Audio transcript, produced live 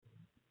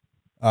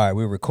All right,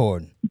 we're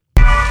recording.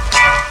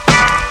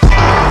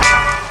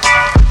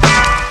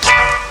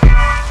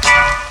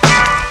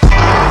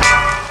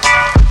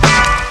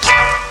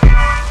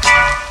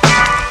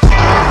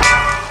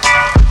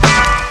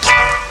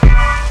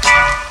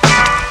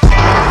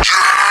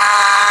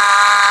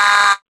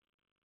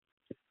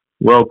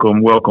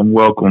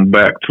 Welcome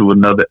back to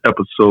another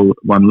episode of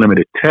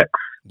Unlimited Text.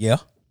 Yeah.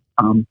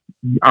 I'm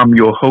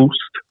your host,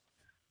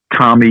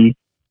 Tommy,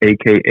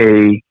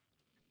 aka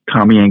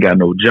Tommy Ain't Got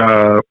No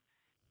Job,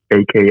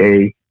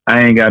 aka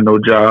I Ain't Got No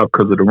Job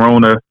because of the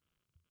Rona,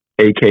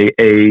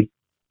 aka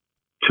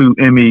 2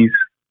 Emmys,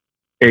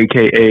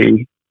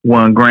 aka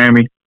 1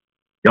 Grammy.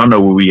 Y'all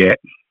know where we at.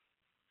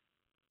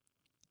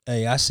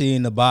 Hey, I see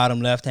in the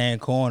bottom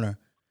left-hand corner.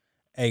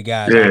 Hey,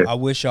 guys, Yeah. I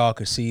wish y'all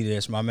could see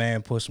this. My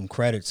man put some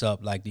credits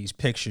up, like these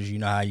pictures, you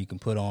know how you can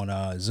put on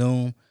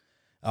Zoom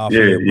for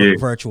your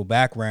virtual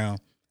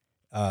background.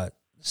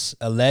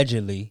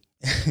 Allegedly,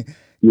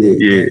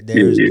 there's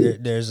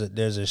a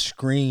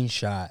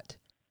screenshot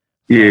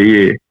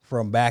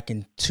from back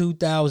in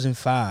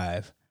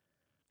 2005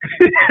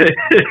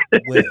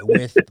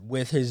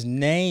 with his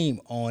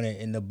name on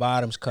it and the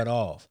bottom's cut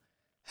off.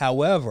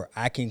 However,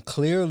 I can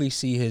clearly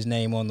see his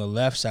name on the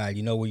left side.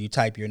 You know where you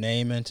type your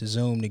name into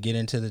Zoom to get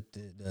into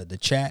the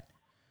chat?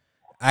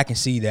 I can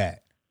see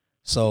that.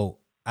 So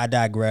I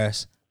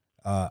digress.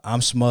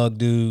 I'm Smug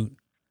Dude.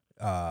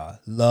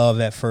 Love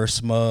at First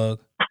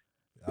Smug.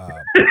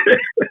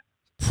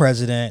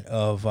 President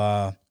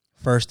of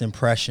First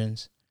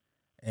Impressions.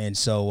 And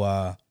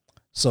so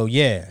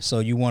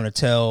you want to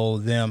tell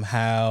them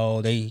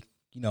how they,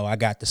 I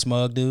got the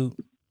Smug Dude?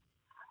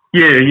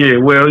 Yeah.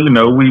 Well,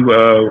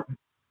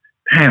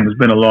 it's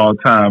been a long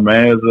time,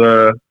 man. It's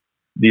the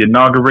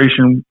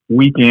inauguration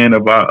weekend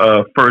of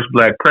our first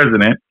black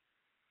president,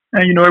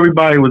 and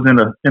everybody was in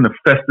a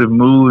festive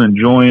mood,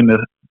 enjoying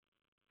the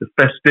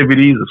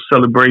festivities of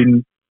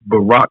celebrating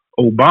Barack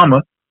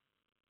Obama.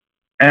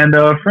 And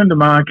a friend of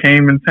mine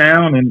came in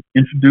town and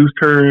introduced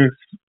her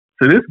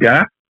to this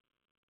guy,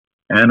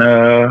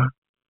 and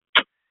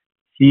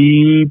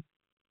he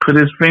put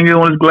his finger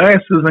on his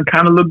glasses and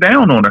kind of looked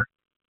down on her.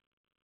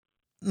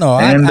 No,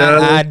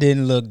 I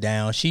didn't look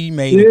down. She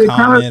made a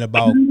comment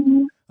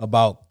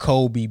about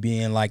Kobe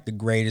being like the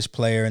greatest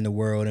player in the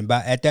world. And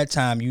at that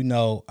time,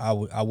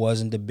 I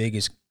wasn't the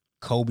biggest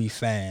Kobe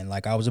fan.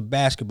 Like, I was a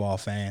basketball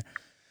fan.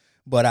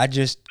 But I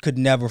just could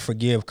never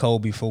forgive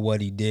Kobe for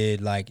what he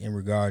did, like, in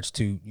regards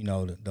to,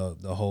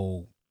 the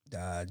whole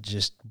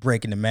just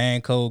breaking the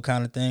man code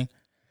kind of thing.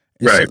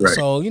 Right.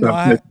 So,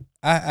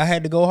 I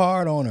had to go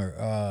hard on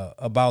her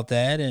about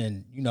that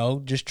and,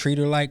 just treat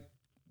her like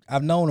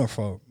I've known her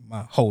for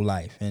my whole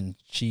life, and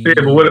she said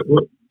I was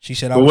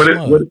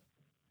smug.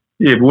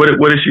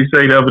 What did she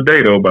say the other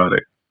day though about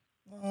it?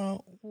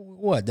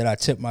 What did I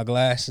tip my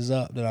glasses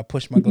up? Did I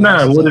push my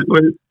glasses up?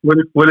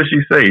 What did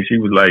she say? She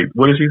was like,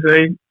 what did she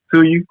say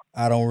to you?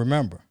 I don't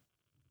remember.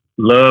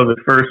 Love at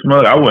first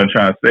smug. I wasn't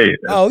trying to say it.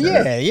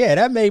 Yeah,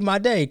 that made my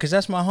day because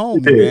that's my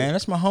homie, man.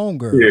 That's my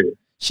homegirl. Yeah.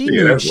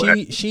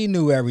 She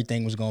knew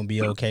everything was gonna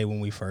be okay when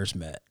we first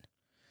met.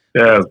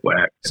 That's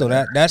whack. So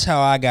that's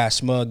how I got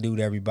Smug Dude,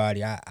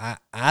 everybody.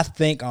 I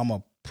think I'm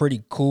a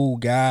pretty cool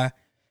guy,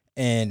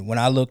 and when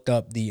I looked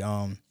up the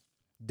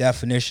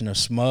definition of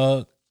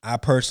smug, I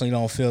personally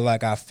don't feel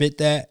like I fit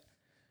that.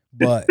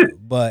 But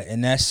in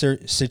that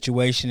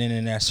situation and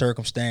in that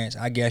circumstance,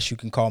 I guess you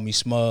can call me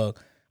smug.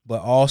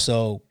 But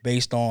also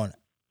based on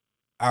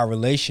our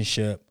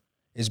relationship,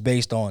 it's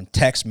based on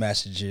text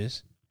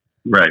messages.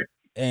 Right.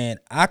 And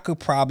I could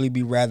probably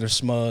be rather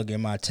smug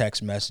in my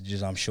text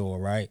messages, I'm sure,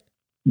 right?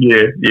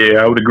 Yeah,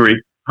 I would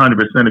agree.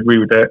 100% agree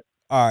with that.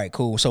 All right,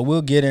 cool. So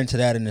we'll get into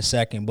that in a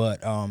second.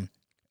 But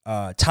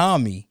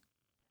Tommy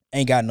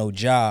ain't got no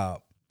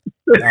job.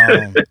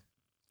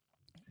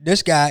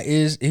 This guy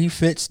he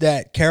fits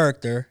that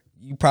character.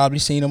 You probably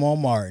seen him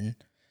on Martin.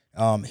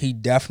 He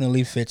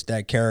definitely fits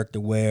that character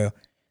where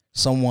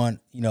someone,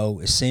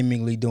 is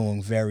seemingly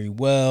doing very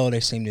well. They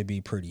seem to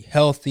be pretty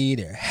healthy.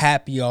 They're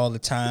happy all the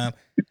time.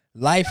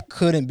 Life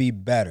couldn't be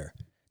better.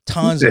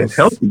 Tons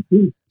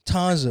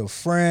of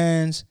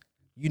friends,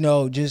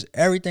 just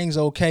everything's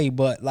okay.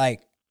 But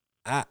like,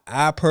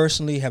 I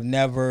personally have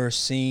never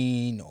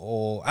seen,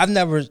 or I've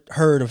never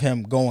heard of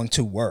him going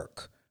to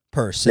work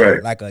per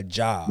se, like a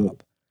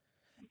job.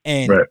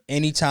 And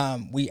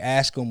anytime we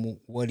ask him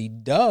what he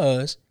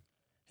does,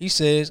 he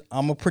says,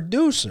 I'm a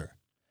producer.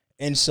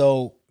 And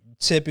so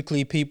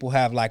typically people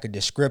have like a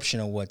description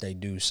of what they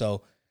do.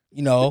 So,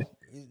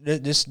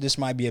 this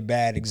might be a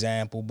bad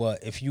example,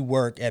 but if you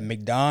work at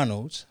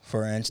McDonald's,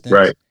 for instance,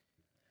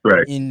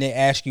 right, and they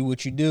ask you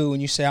what you do,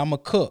 and you say, I'm a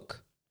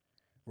cook,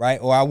 right?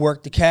 Or I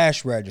work the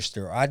cash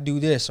register, or I do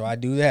this, or I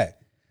do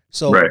that.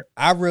 So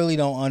I really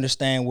don't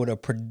understand what a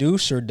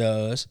producer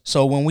does.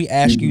 So when we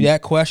ask you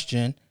that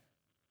question,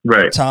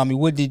 right, Tommy,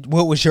 what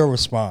was your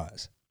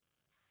response?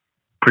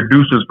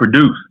 Producers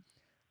produce.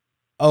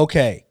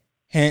 Okay,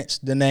 hence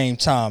the name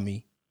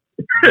Tommy,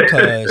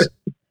 because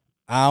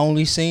I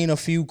only seen a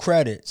few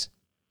credits.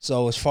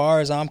 So as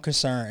far as I'm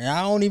concerned, and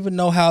I don't even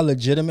know how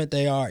legitimate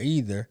they are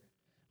either.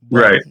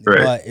 But, right.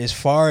 But as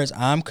far as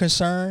I'm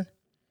concerned,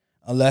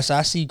 unless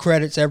I see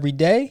credits every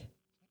day,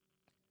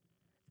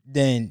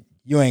 then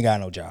you ain't got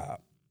no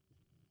job.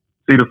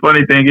 See, the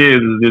funny thing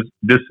is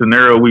this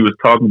scenario we was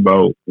talking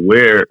about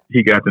where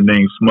he got the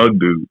name Smug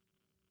Dude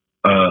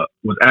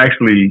was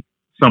actually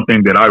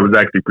something that I was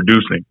actually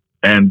producing.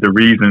 And the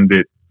reason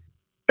that,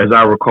 as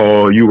I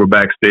recall, you were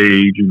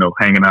backstage,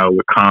 hanging out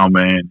with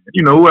Common,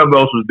 whoever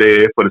else was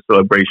there for the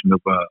celebration of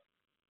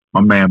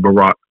my man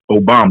Barack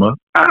Obama.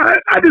 I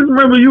just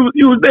remember you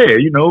was there.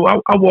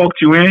 I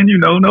walked you in.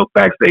 No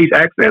backstage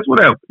access,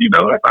 whatever.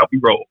 That's how we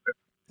roll.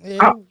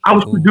 Yeah, I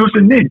was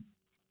producing then.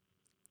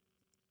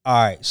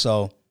 All right,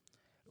 so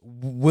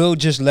we'll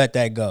just let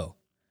that go.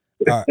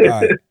 All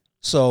right.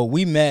 So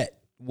we met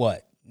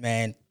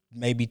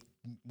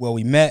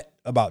we met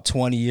about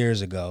 20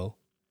 years ago.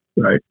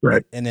 Right.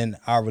 And then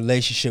our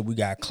relationship, we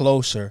got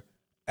closer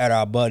at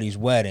our buddy's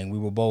wedding. We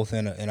were both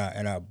in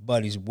our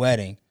buddy's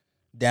wedding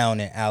down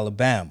in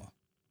Alabama.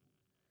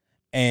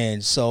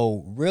 And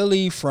so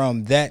really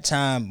from that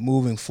time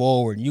moving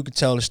forward, you can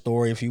tell the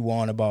story if you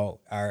want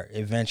about our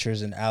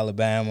adventures in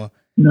Alabama.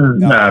 Nah.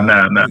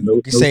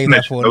 You can save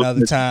that for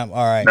another time.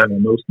 All right.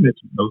 No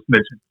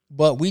snitching.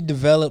 But we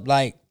developed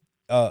like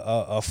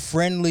a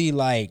friendly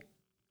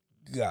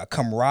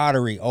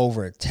camaraderie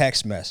over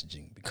text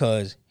messaging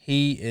because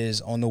he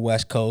is on the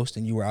West Coast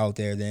and you were out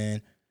there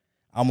then.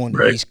 I'm on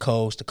the East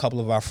Coast. A couple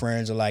of our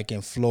friends are like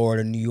in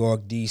Florida, New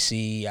York,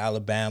 DC,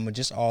 Alabama,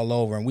 just all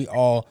over. And we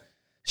all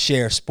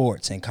share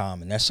sports in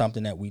common. That's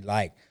something that we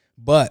like.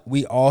 But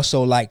we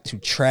also like to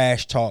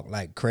trash talk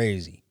like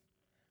crazy.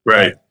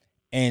 Right.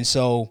 And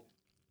so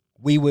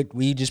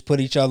we just put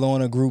each other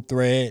on a group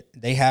thread.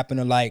 They happen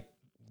to like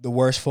the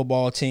worst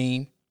football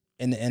team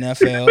in the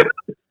NFL.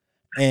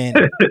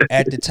 And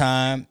at the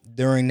time,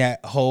 during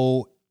that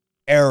whole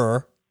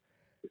era,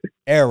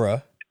 I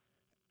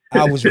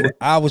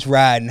was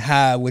riding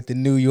high with the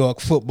New York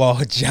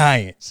Football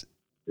Giants.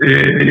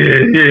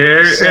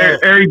 Yeah. So,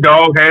 every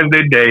dog has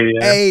their day.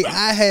 Yeah. Hey,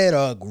 I had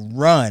a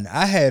run.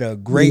 I had a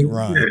great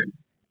run.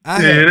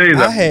 I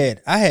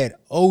had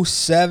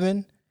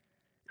 07,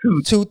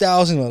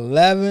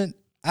 2011.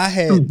 I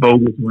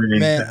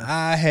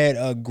had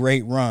a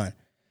great run.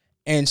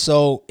 And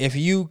so if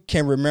you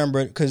can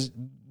remember, because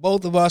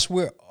both of us,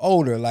 we're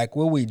older, like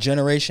we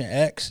Generation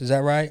X, is that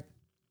right?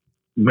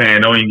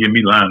 Man, don't even get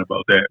me lying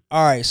about that.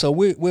 All right, so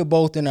we're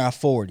both in our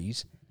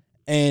 40s.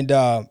 And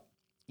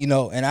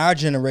in our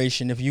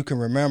generation, if you can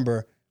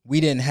remember,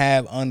 we didn't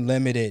have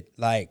unlimited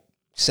like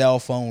cell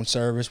phone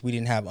service. We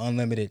didn't have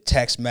unlimited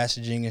text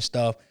messaging and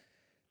stuff.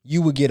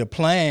 You would get a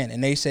plan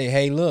and they say,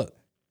 hey, look,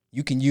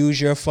 you can use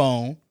your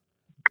phone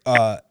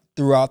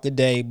throughout the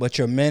day, but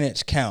your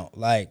minutes count.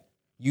 Like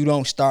you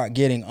don't start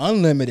getting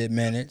unlimited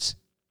minutes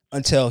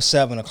until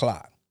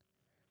 7:00.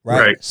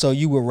 Right. So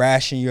you would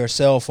ration your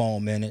cell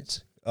phone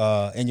minutes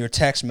and your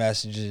text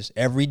messages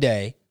every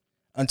day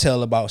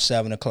until about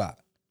 7:00.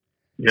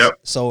 Yep.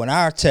 So in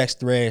our text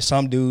thread,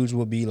 some dudes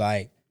would be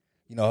like,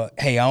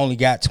 hey, I only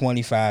got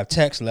 25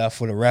 texts left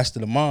for the rest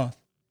of the month.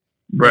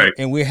 Right.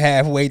 And we're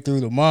halfway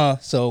through the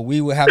month, so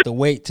we would have to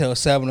wait till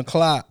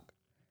 7:00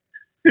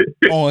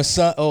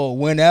 or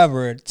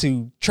whenever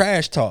to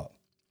trash talk.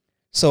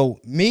 So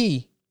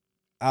me,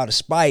 out of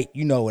spite,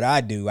 you know what I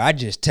do? I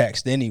just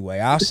text anyway.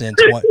 I'll send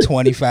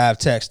 25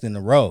 texts in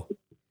a row.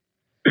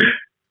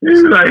 He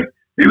was like,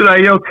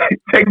 yo,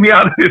 take me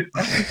out of this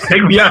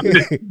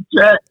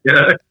chat.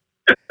 Yeah.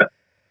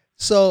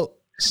 So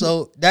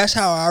that's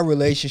how our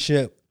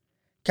relationship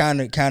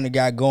kind of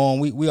got going.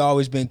 We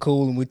always been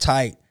cool and we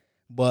tight,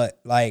 but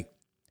like,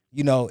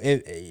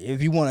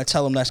 if you want to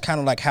tell them, that's kind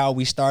of like how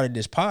we started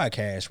this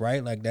podcast,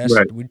 right? Like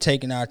we're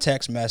taking our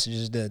text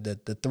messages,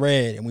 the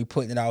thread, and we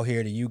putting it out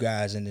here to you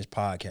guys in this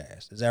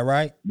podcast. Is that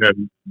right? That's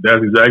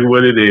exactly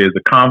what it is. The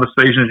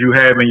conversations you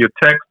have in your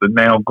text are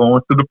now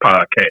going through the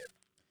podcast.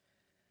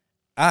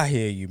 I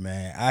hear you,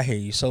 man. I hear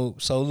you. So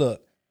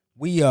look,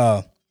 we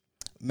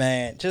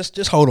man,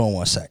 just hold on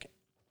one second.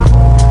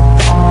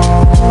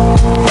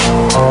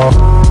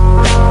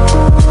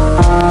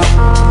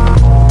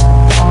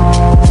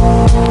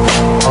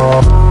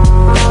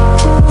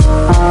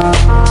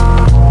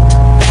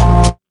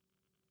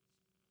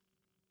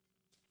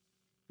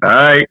 All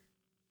right.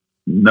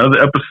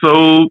 Another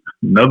episode,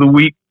 another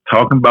week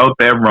talking about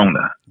that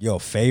Rona. Your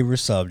favorite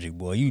subject,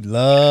 boy. You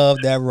love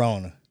that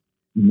Rona.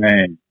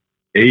 Man,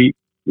 we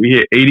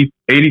hit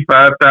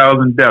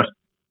 85,000 deaths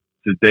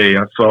today,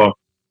 I saw.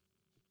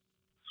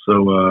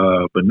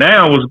 So, but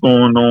now what's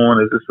going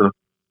on is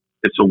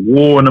it's a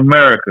war in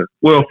America.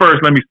 Well,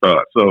 first, let me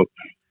start. So,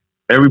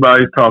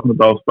 everybody's talking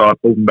about start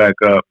opening back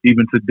up.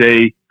 Even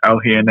today,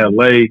 out here in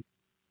LA,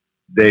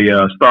 they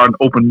starting to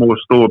open more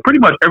stores. Pretty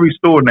much every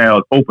store now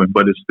is open,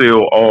 but it's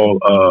still all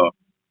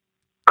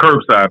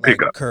curbside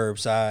pickup.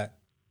 Curbside.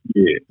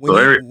 Yeah.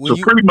 So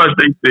pretty much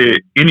they said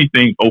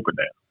anything open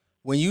now.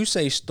 When you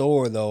say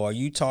store, though, are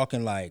you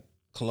talking like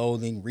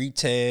clothing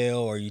retail,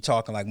 or are you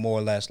talking like more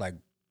or less like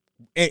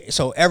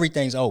so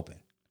everything's open?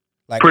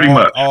 like Pretty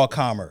much. all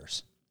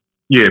commerce.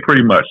 Yeah,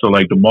 pretty much. So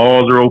like the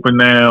malls are open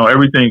now.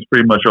 Everything's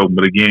pretty much open.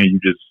 But again,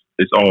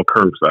 it's all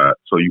curbside.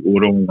 So you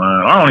order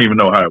online. I don't even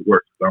know how it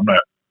works. I'm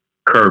not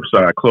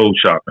curbside clothes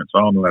shopping, so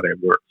I don't know how that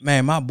works.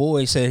 Man, my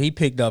boy said he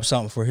picked up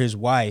something for his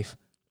wife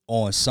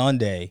on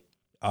Sunday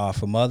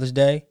for Mother's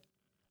Day.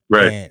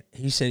 Right. And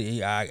he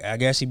said, I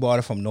guess he bought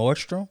it from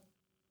Nordstrom.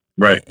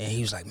 Right. And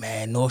he was like,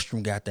 man,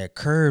 Nordstrom got that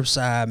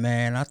curbside,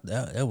 man.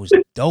 That was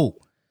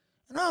dope.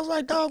 And I was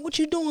like, dog, what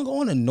you doing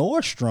going to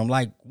Nordstrom?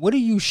 Like, what are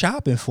you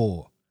shopping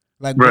for?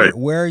 Like, right.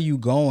 where are you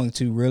going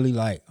to really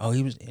like? Oh,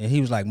 he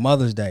was like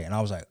Mother's Day, and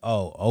I was like,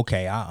 oh,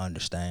 okay, I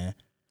understand.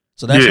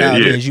 So that's how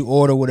it is. You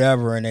order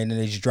whatever, and then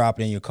they just drop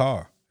it in your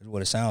car. Is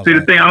what it sounds like. See,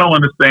 the thing I don't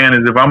understand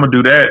is if I'm gonna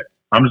do that,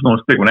 I'm just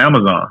gonna stick with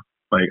Amazon.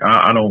 Like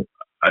I don't.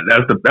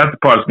 That's the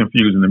part that's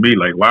confusing to me.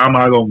 Like, why am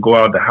I gonna go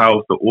out the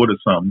house to order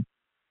something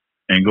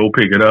and go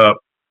pick it up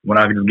when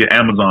I can just get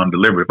Amazon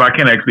delivered? If I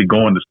can't actually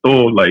go in the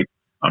store, like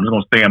I'm just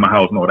gonna stay in my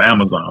house and order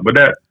Amazon.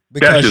 But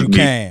because you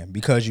can,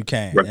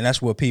 right. And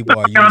that's what people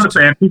are used I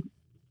understand. To.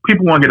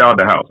 People want to get out of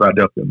the house. I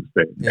definitely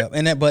understand.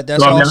 Yeah, but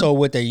that's also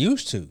what they're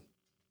used to.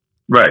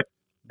 Right,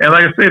 and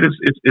like I said,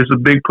 it's a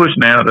big push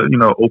now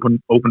to open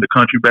the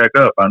country back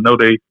up. I know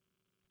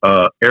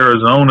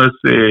Arizona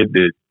said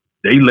that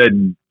they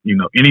letting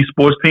any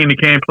sports team that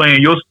can't play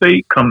in your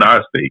state come to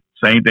our state.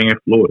 Same thing in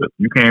Florida.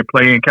 You can't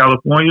play in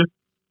California,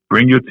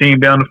 bring your team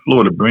down to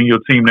Florida. Bring your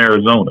team to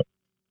Arizona.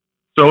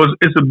 So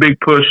it's a big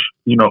push,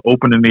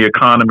 opening the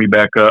economy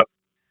back up.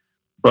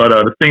 But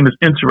the thing that's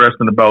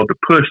interesting about the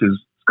push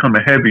is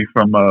coming heavy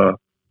from the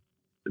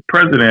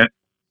president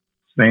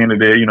saying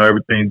that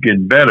everything's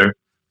getting better.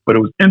 But it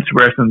was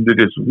interesting that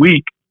this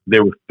week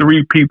there were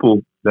 3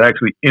 people that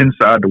actually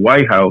inside the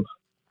White House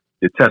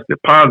that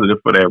tested positive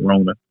for that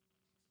Rona,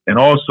 and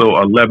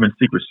also 11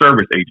 Secret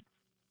Service agents.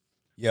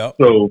 Yeah.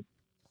 So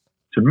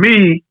to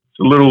me, it's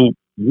a little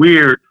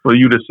weird for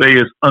you to say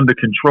it's under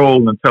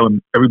control and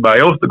telling everybody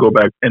else to go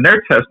back. And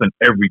they're testing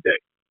every day.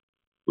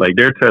 Like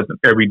they're testing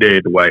every day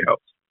at the White House.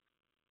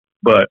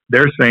 But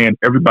they're saying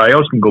everybody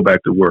else can go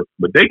back to work.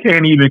 But they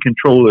can't even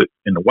control it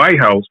in the White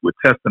House with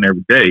testing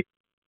every day.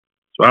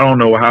 So I don't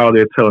know how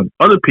they're telling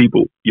other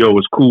people, yo,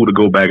 it's cool to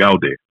go back out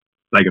there.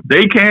 Like if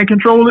they can't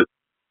control it,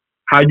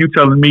 how you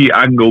telling me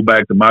I can go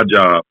back to my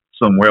job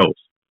somewhere else?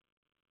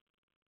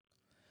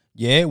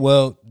 Yeah,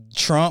 well,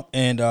 Trump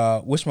and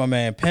what's my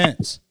man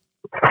Pence,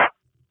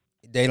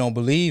 they don't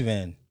believe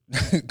in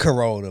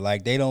Corona.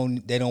 Like they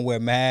don't wear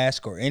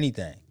masks or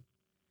anything,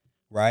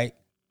 right?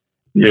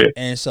 Yeah.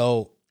 And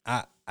so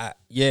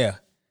yeah.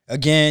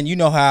 Again, you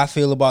know how I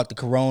feel about the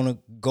Corona.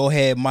 Go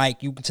ahead,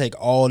 Mike. You can take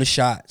all the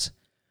shots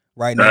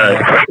right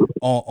now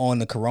on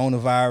the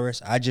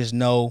coronavirus. I just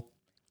know,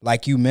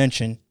 like you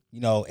mentioned,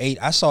 8.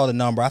 I saw the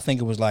number. I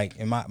think it was like,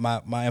 and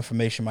my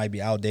information might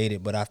be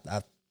outdated, but I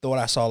thought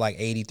I saw like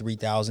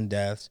 83,000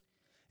 deaths,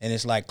 and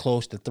it's like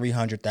close to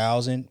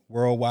 300,000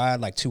 worldwide,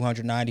 like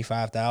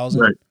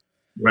 295,000.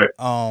 Right.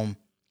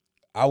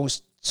 I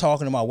was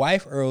talking to my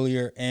wife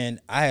earlier, and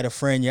I had a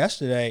friend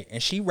yesterday,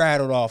 and she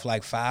rattled off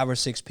like 5 or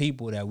 6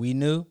 people that we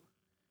knew,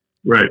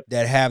 right,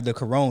 that have the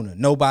corona.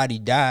 Nobody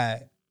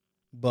died,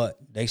 but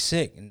they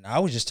sick. And I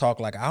was just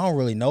talking like I don't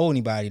really know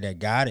anybody that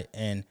got it,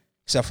 and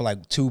except for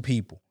like 2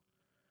 people,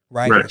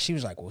 right? And she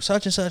was like, "Well,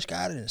 such and such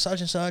got it, and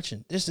such,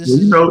 and this."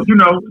 Well,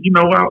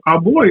 our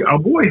boy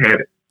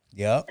had it.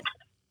 Yep.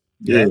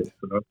 Yeah.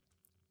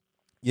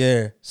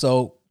 Yeah.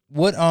 So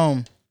what?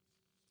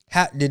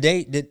 How did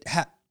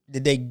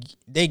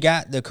they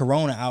got the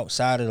corona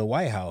outside of the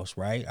White House,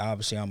 right?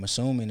 Obviously, I'm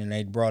assuming, and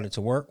they brought it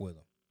to work with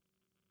them.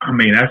 I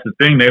mean, that's the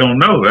thing. They don't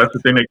know. That's the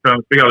thing they trying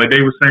to figure out. Like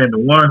they were saying,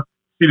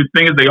 the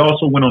thing is, they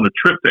also went on a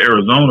trip to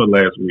Arizona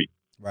last week.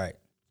 Right.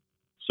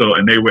 So,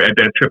 and they were at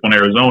that trip on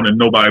Arizona, and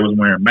nobody was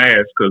wearing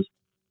masks because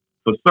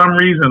for some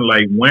reason,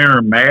 like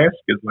wearing masks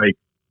is like,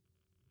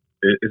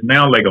 it's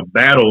now like a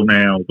battle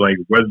now, like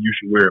whether you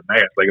should wear a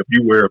mask. Like if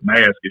you wear a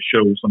mask, it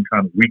shows some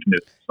kind of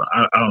weakness. So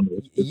I don't know.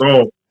 It's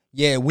all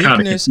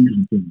weakness,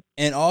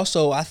 and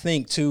also I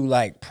think too,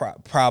 like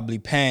probably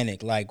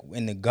panic, like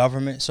in the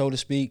government, so to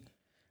speak.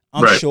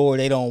 I'm sure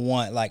they don't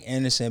want like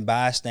innocent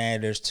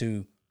bystanders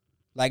to,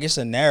 like it's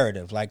a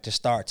narrative, like to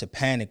start to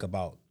panic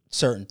about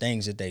certain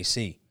things that they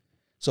see.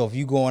 So if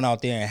you going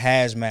out there in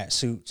hazmat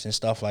suits and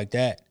stuff like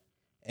that,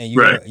 and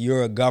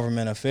you're a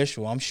government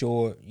official, I'm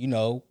sure,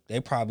 they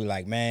probably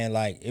like, man,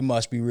 like it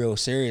must be real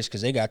serious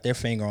because they got their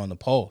finger on the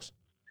pulse.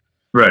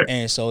 Right.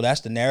 And so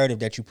that's the narrative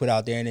that you put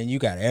out there. And then you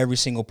got every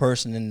single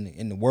person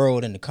in the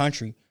world, in the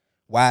country,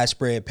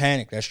 widespread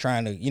panic that's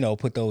trying to,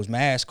 put those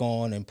masks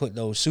on and put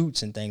those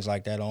suits and things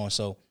like that on.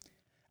 So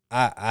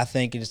I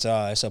think it's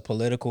a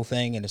political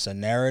thing and it's a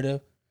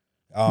narrative.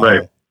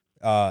 Right.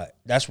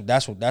 That's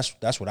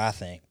what I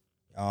think.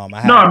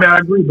 I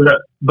agree,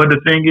 but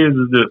the thing is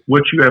that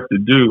what you have to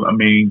do, I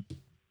mean,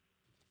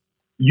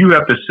 you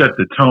have to set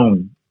the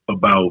tone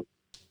about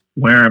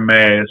wearing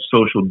masks,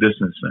 social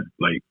distancing.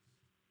 Like,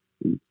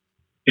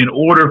 in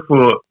order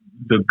for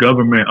the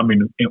government,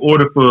 in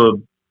order for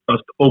us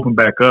to open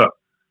back up,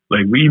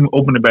 Like, we even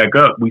open it back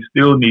up, we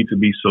still need to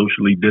be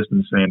socially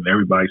distancing.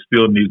 Everybody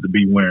still needs to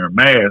be wearing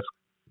masks,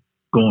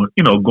 going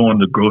to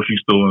the grocery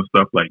store and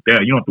stuff like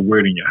that. You don't have to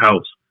wear it in your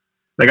house.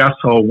 Like, I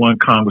saw one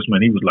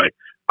congressman, he was like,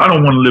 I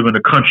don't want to live in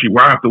a country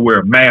where I have to wear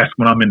a mask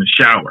when I'm in the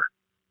shower.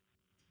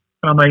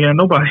 And I'm like, yeah,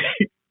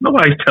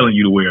 nobody's telling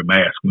you to wear a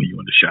mask when you're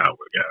in the shower.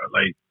 Yeah,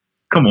 like,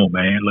 come on,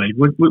 man. Like,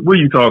 what are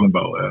you talking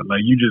about?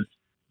 Like, you just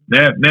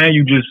now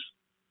you just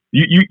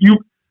you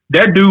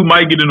that dude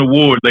might get an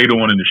award later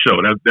on in the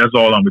show. That's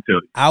all I'm gonna tell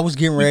you. I was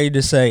getting ready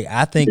to say,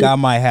 I think I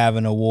might have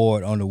an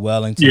award on the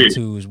Wellington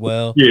too as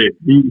well. Yeah,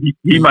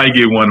 he might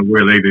get one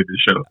award later in the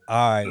show.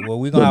 All right, well,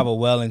 we're gonna have a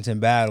Wellington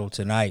battle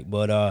tonight,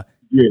 but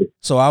yeah.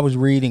 So I was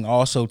reading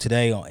also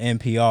today on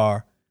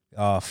NPR,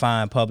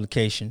 fine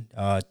publication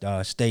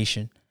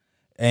station,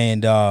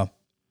 and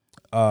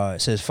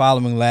it says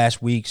following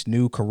last week's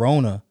new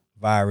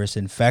coronavirus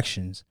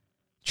infections,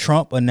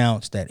 Trump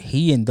announced that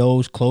he and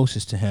those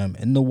closest to him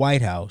in the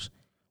White House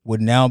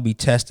would now be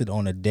tested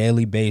on a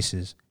daily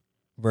basis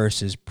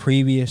versus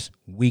previous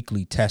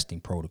weekly testing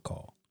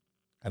protocol.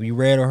 Have you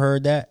read or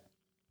heard that?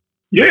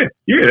 Yeah,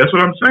 that's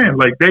what I'm saying.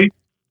 Like,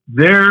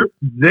 they're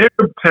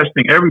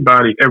testing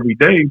everybody every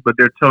day, but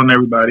they're telling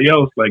everybody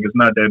else like it's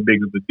not that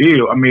big of a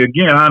deal. I mean,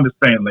 again, I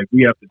understand like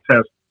we have to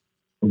test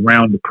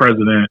around the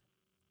president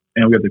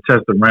and we have to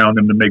test around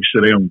them to make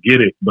sure they don't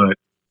get it. But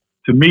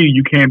to me,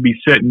 you can't be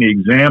setting the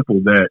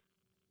example that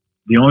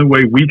the only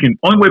way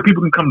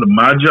people can come to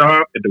my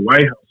job at the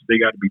White House, they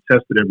got to be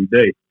tested every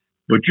day.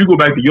 But you go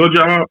back to your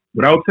job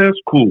without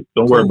tests, cool.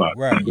 Don't worry about it.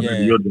 Right, go back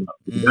to your job.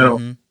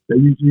 Mm-hmm.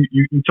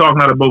 You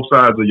talking out of both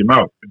sides of your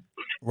mouth.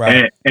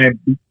 Right. And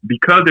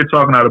because they're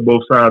talking out of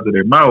both sides of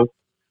their mouth,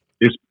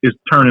 it's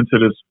turned into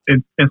this,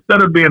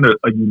 instead of being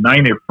a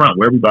united front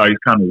where everybody's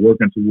kind of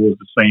working towards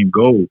the same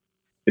goal,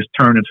 it's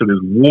turned into this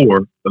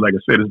war. But like I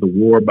said, it's the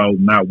war about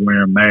not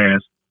wearing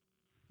masks.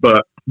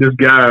 But this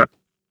guy,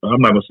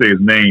 I'm not going to say his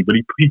name, but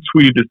he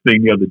tweeted this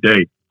thing the other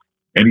day.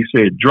 And he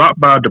said, drop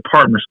by a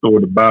department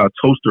store to buy a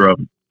toaster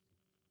oven.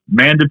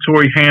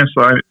 Mandatory hand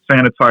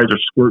sanitizer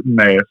squirting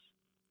masks.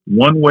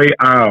 One-way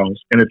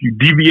aisles, and if you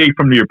deviate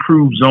from the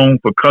approved zone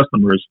for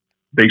customers,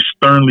 they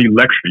sternly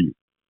lecture you.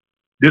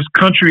 This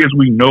country as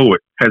we know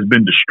it has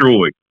been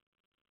destroyed,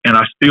 and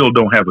I still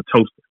don't have a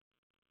toaster.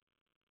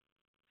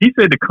 He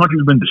said the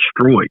country's been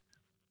destroyed.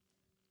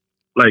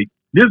 Like,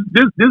 this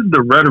is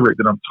the rhetoric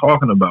that I'm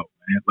talking about,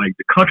 man. Like,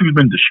 the country's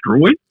been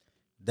destroyed.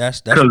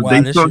 That's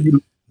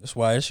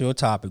why it's your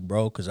topic,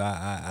 bro, because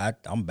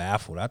I'm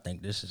baffled. I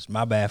think this is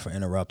my bad for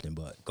interrupting,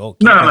 but go.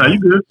 No, you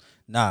good.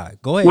 Nah,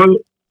 go ahead. Well,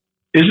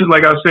 it's just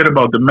like I said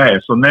about the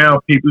mask. So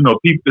now people,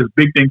 this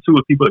big thing too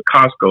is people at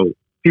Costco.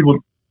 People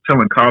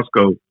telling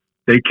Costco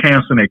they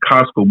canceling their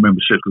Costco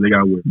membership because they got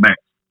to wear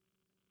masks.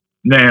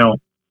 Now,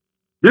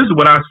 this is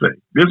what I say.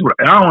 This is what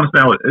I don't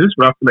understand. This is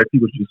what I feel like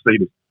people should say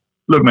this.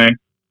 Look, man,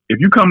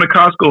 if you come to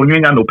Costco and you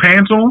ain't got no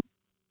pants on,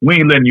 we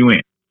ain't letting you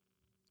in,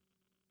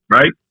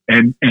 right?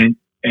 And ain't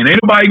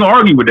nobody gonna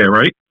argue with that,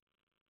 right?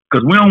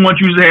 Because we don't want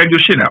you to have your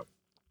shit out.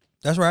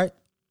 That's right.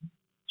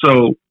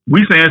 So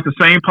we saying it's the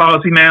same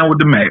policy now with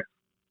the mask.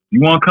 You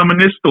want to come in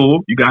this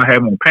store, you got to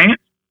have on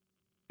pants,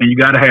 and you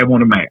got to have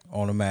on a mask.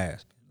 On a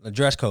mask. The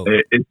dress code.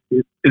 It's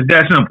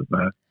that simple,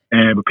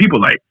 man. But people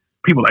like,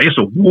 it's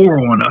a war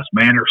on us,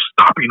 man. They're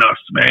stopping us,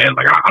 man.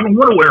 Like, I don't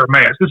want to wear a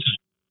mask.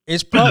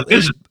 It's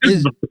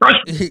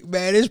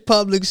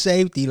public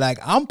safety. Like,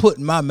 I'm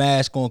putting my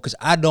mask on because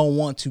I don't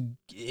want to.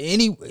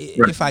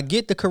 If I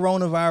get the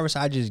coronavirus,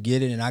 I just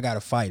get it and I got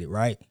to fight it,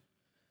 right?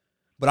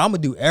 But I'm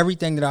going to do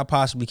everything that I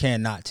possibly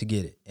can not to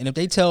get it. And if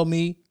they tell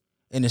me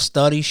in the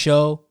studies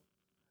show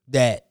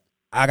that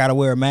I got to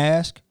wear a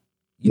mask,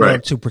 you know,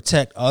 to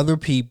protect other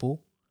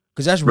people,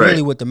 because that's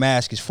really what the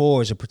mask is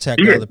for, is to protect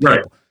other people.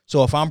 Right.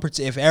 So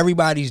if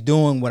everybody's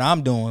doing what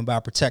I'm doing by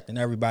protecting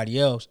everybody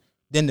else,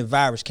 then the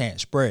virus can't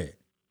spread.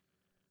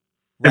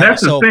 Right? And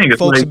that's the thing.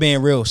 Folks are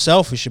being real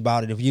selfish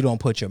about it if you don't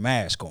put your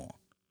mask on.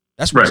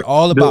 That's what it's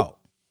all about.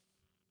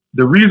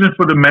 The reason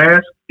for the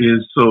mask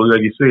is so,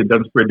 like you said, it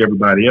doesn't spread to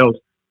everybody else.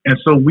 And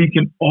so we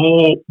can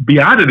all be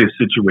out of this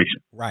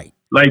situation. Right.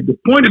 Like, the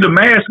point of the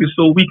mask is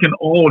so we can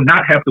all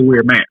not have to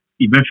wear masks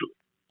eventually.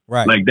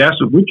 Right. Like, that's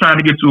what we're trying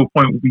to get to, a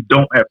point where we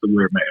don't have to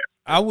wear masks.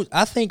 I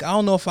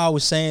don't know if I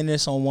was saying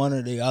this on one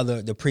of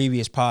the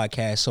previous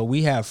podcasts. So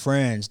we have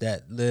friends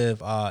that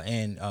live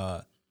in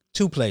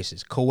two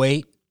places,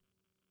 Kuwait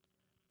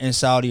and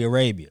Saudi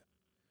Arabia.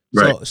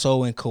 Right.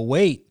 So in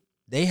Kuwait,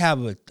 they have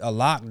a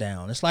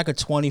lockdown. It's like a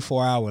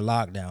 24-hour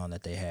lockdown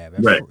that they have.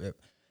 Right.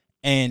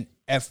 And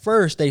at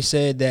first they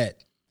said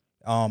that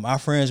our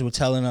friends were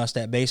telling us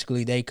that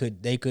basically they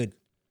could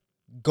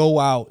go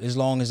out as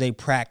long as they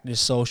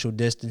practice social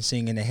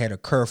distancing and they had a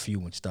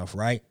curfew and stuff,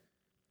 right?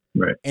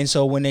 Right. And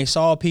so when they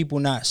saw people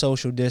not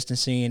social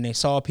distancing and they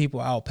saw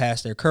people out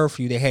past their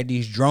curfew, they had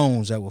these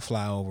drones that would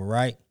fly over,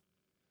 right?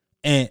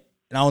 And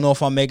I don't know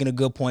if I'm making a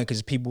good point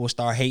because people will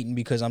start hating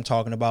because I'm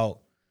talking about,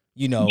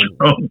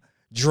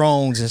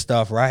 drones and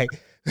stuff, right?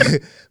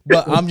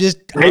 But I'm just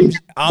shooting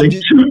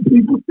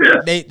people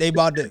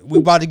we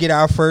about to get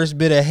our first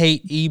bit of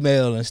hate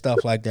email and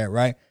stuff like that,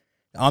 right?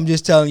 I'm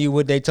just telling you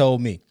what they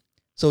told me.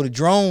 So the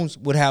drones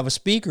would have a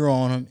speaker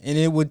on them, and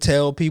it would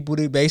tell people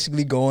to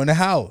basically go in the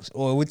house,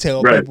 or it would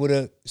tell people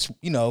to,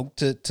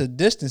 to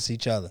distance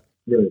each other.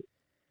 Right.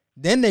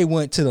 Then they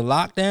went to the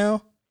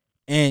lockdown,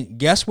 and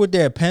guess what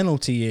their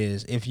penalty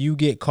is if you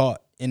get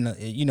caught in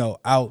the,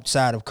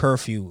 outside of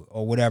curfew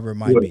or whatever it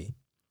might be?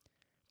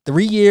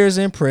 3 years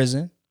in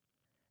prison.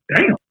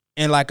 Damn.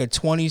 And like a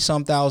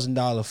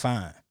 $20,000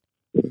 fine.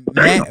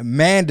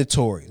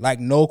 Mandatory, like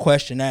no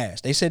question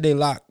asked. They said they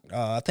locked.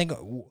 I think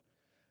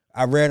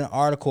I read an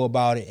article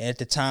about it at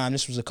the time.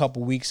 This was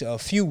a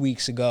few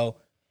weeks ago,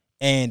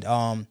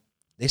 and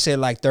they said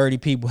like 30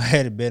 people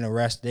had been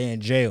arrested. They're in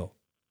jail.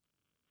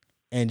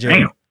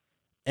 Damn.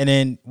 And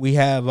then we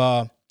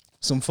have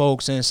some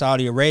folks in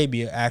Saudi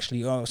Arabia,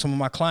 actually, some of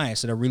my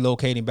clients that are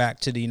relocating back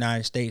to the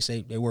United States.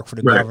 They work for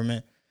the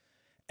government,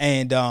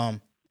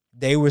 and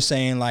they were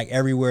saying like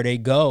everywhere they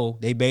go,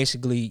 they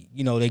basically,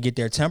 they get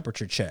their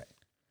temperature checked.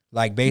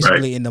 Like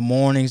basically in the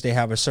mornings, they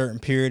have a certain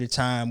period of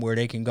time where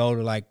they can go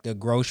to like the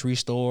grocery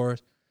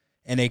stores,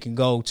 and they can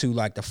go to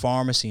like the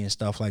pharmacy and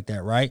stuff like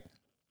that, right?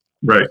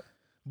 Right.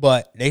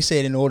 But they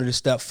said in order to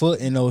step foot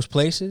in those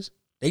places,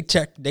 they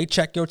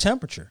check your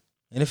temperature.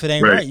 And if it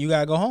ain't right, you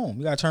gotta go home.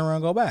 You gotta turn around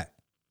and go back.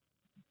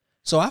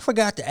 So I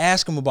forgot to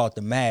ask them about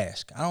the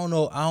mask. I don't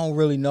know. I don't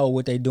really know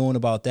what they're doing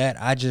about that.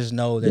 I just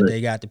know that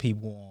they got the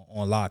people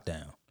on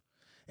lockdown.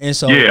 And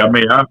so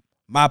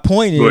my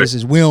point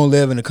is we don't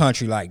live in a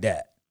country like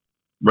that.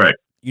 Right.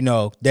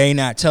 They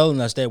not telling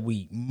us that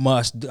we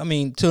must. I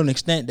mean, to an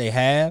extent they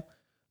have,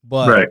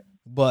 but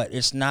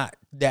it's not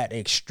that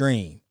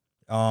extreme.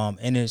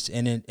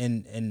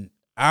 And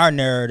our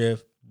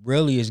narrative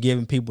really is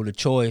giving people the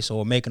choice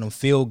or making them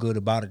feel good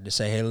about it to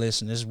say, hey,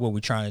 listen, this is what we're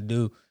trying to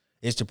do,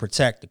 is to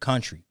protect the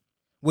country,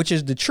 which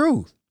is the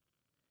truth.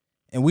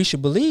 And we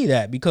should believe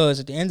that, because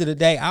at the end of the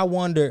day, I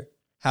wonder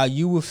how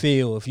you would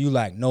feel if you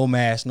like no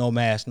mask, no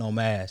mask, no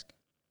mask,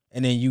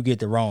 and then you get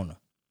the Rona.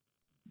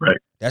 Right.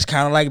 That's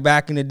kind of like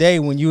back in the day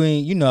when you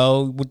ain't,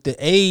 with the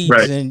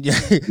AIDS and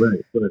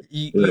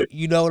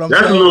you know what I'm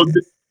saying?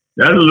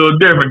 That's a little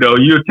different though.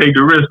 You'll take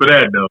the risk for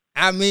that though.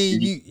 I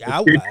mean,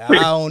 I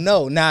don't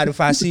know. Not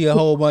if I see a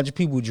whole bunch of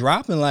people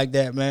dropping like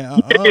that, man. I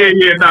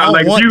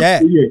don't want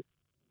that.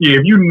 Yeah,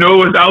 if you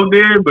know it's out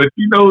there, but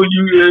you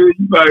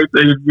might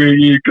say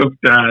a couple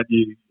times.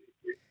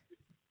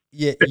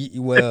 Yeah,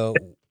 well,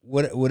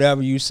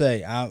 whatever you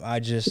say, I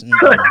just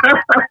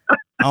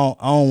I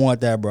don't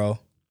want that, bro.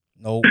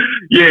 Nope.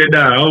 Yeah,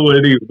 I don't want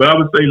it either. But I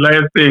would say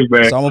last thing,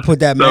 man. So I'm gonna put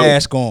that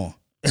mask on.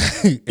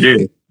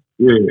 yeah.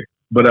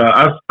 But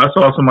I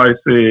saw somebody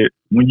said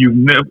when you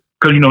never,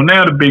 because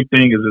now the big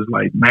thing is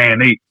like,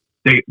 man,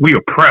 we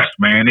oppressed,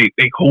 man.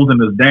 They holding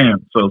us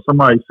down. So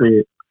somebody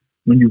said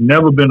when you've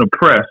never been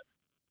oppressed,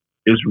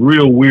 it's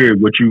real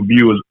weird what you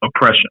view as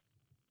oppression.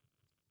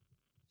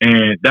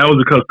 And that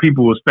was because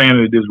people were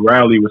standing at this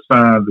rally with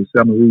signs, and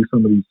I'm gonna read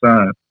some of these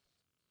signs.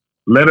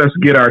 Let us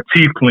get our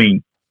teeth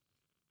clean.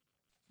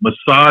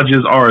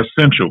 Massages are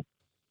essential.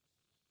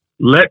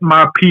 Let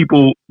my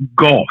people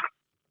golf.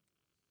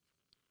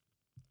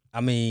 I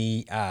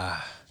mean,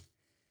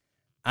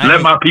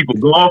 let my people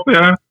golf,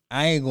 yeah.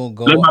 I ain't gonna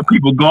go. Let my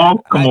people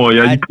golf. Come on,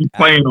 yeah. You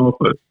playing off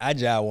us. I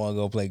just want to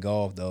go play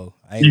golf though.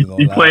 I ain't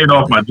gonna. You playing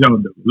off my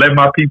jump though. Let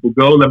my people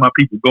go. Let my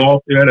people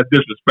golf. Yeah, that's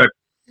disrespectful.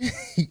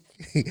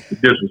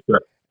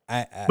 Disrespect.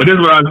 But this is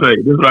what I say.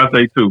 This is what I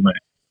say too, man.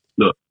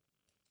 Look,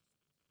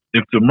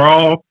 if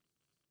tomorrow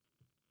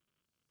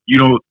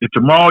you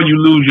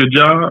lose your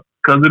job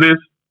because of this,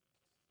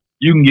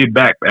 you can get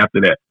back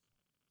after that.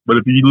 But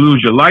if you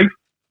lose your life,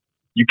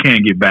 you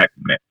can't get back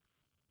from that.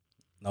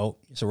 Nope,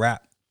 it's a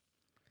wrap.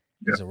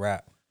 It's a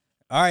wrap.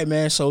 All right,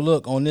 man. So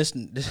look, on this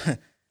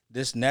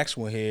next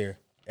one here,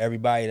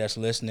 everybody that's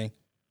listening,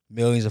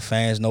 millions of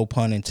fans, no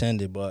pun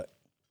intended, but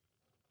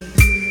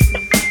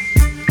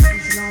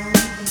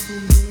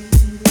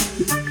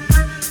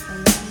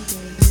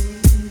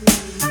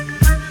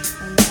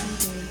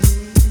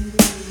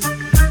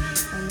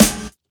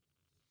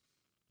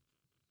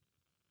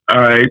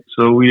all right,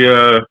 so we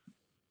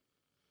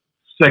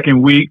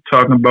second week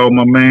talking about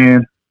my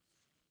man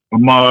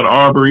Ahmaud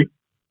Arbery.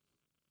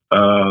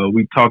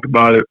 We talked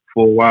about it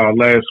for a while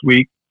last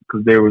week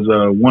because there was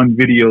one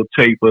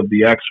videotape of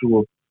the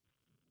actual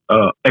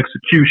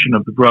execution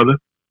of the brother,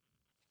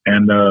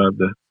 and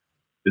the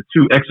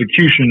two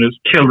executioners,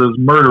 killers,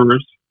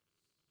 murderers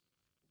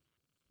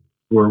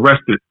were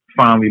arrested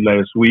finally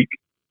last week,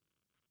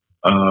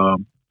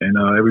 and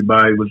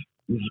everybody was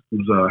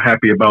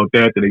happy about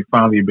that they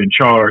finally had been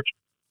charged.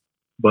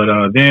 But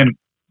then,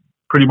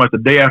 pretty much the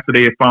day after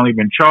they had finally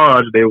been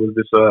charged, there was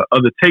this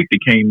other tape that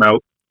came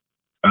out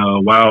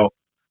while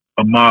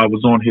Ahmaud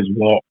was on his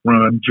walk,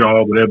 run,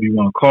 jog, whatever you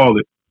want to call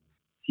it.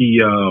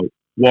 He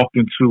walked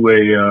into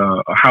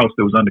a house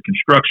that was under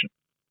construction.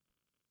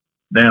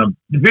 Now,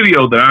 the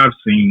video that I've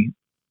seen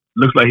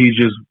looks like he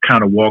just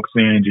kind of walks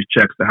in, just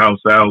checks the house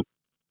out,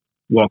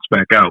 walks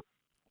back out.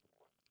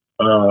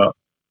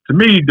 to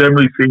me, it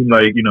definitely seemed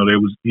like,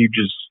 he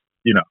just,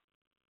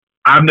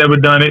 I've never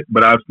done it,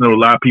 but I've known a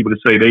lot of people to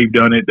say they've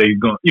done it. They've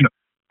gone,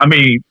 I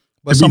mean,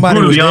 but somebody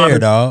was there,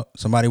 honest, dog.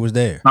 Somebody was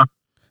there. Huh?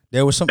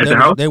 There was some.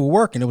 They were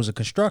working. It was a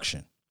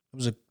construction. It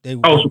was a.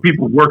 So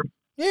people were working.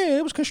 Yeah,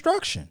 it was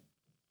construction.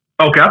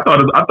 Okay, I thought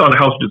the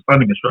house was just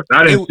under construction.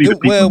 I didn't see the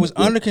people. Well, it was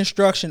under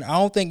construction. I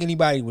don't think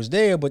anybody was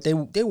there, but they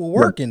were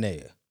working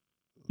there.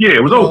 Yeah,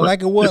 it was over.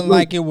 Like it wasn't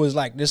like it was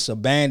like this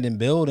abandoned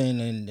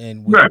building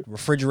and with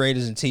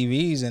refrigerators and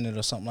TVs in it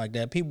or something like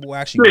that. People were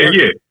actually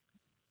working.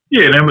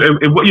 Yeah, and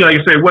like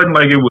I said, it wasn't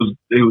like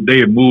they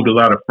had moved a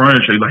lot of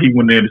furniture. Like he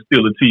went there to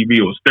steal a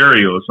TV or a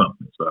stereo or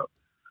something. So,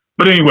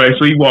 but anyway,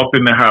 so he walked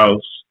in the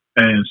house,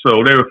 and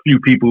so there were a few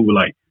people who were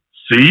like,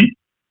 "See,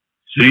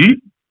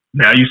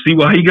 now you see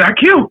why he got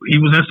killed. He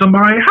was in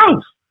somebody's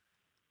house."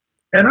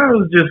 And I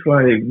was just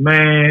like,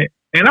 man.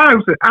 And I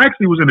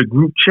actually was in a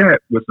group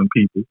chat with some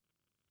people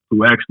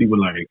who actually were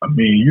like, I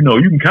mean, you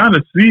can kind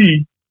of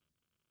see.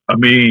 I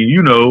mean,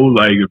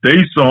 like if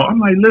they saw, I'm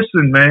like,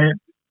 listen, man.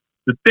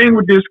 The thing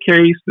with this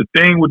case, the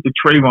thing with the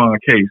Trayvon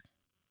case,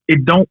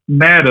 it don't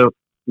matter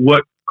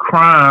what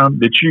crime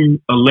that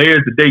you allege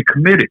that they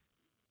committed.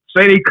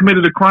 Say they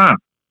committed a crime.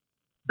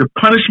 The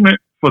punishment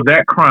for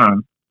that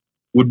crime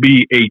would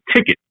be a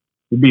ticket,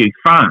 would be a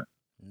fine.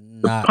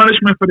 The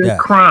punishment for that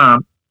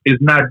crime is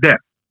not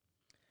death.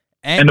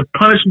 And the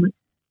punishment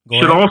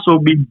should also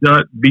be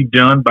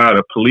done by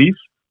the police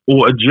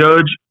or a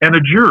judge and a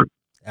jury.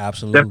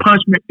 Absolutely. That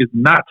punishment is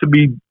not to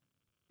be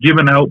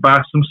given out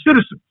by some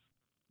citizens.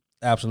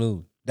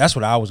 Absolutely. That's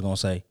what I was gonna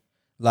say.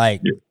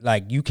 Like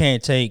you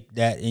can't take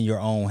that in your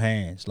own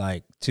hands,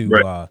 like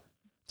to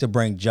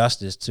bring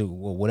justice to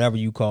whatever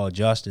you call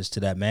justice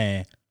to that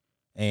man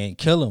and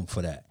kill him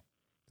for that.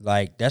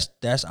 Like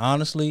that's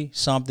honestly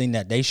something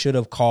that they should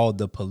have called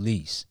the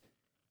police,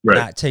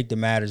 not take the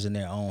matters in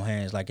their own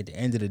hands. Like at the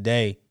end of the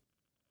day,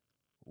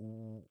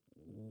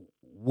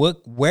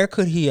 where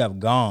could he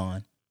have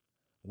gone?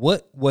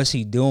 What was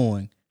he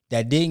doing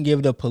that didn't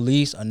give the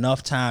police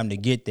enough time to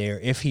get there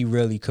if he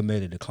really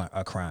committed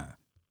a crime?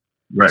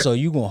 Right. So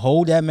you gonna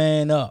hold that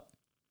man up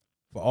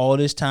for all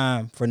this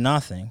time for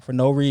nothing, for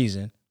no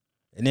reason,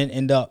 and then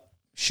end up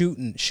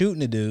shooting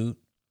the dude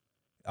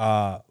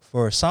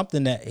for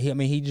something that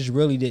he just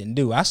really didn't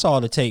do. I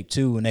saw the tape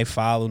too, and they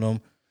followed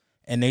him,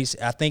 and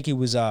I think he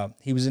was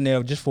in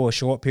there just for a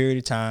short period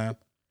of time,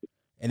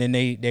 and then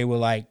they were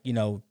like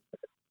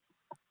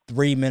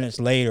 3 minutes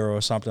later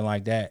or something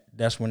like that,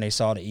 that's when they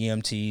saw the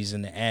EMTs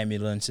and the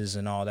ambulances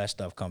and all that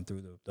stuff come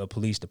through the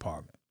police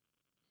department.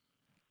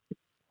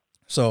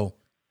 So,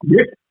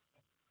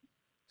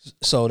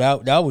 so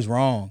that was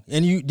wrong.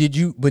 And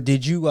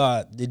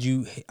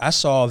I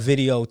saw a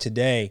video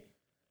today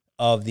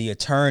of the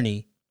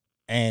attorney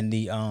and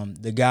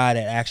the guy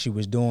that actually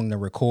was doing the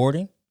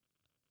recording.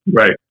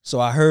 Right.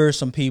 So I heard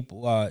some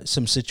people,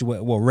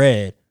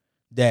 read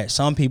that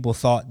some people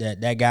thought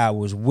that guy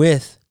was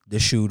with the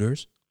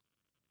shooters,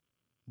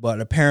 but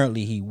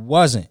apparently he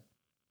wasn't,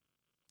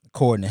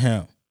 according to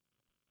him,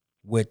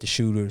 with the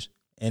shooters.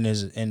 And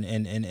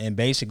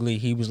basically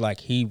he was like,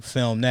 he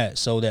filmed that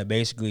so that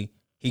basically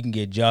he can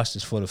get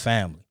justice for the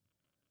family,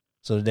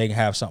 so that they can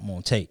have something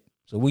on tape.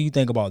 So what do you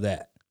think about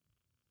that?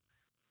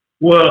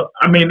 Well,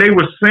 I mean, they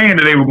were saying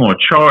that they were going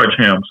to charge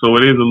him, so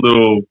it is a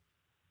little.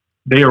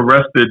 They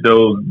arrested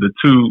the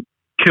two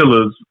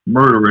killers,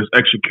 murderers,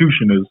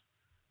 executioners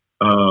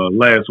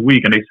last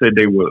week, and they said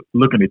they were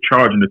looking at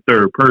charging the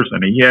third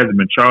person, and he hasn't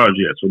been charged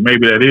yet. So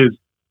maybe that is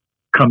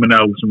coming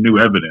out with some new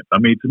evidence. I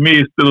mean, to me,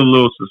 it's still a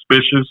little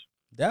suspicious.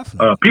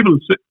 Definitely.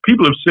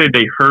 People have said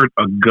they heard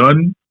a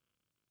gun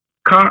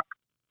cock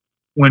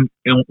on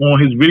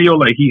his video,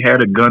 like he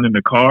had a gun in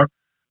the car.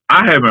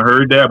 I haven't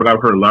heard that, but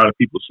I've heard a lot of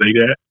people say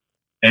that.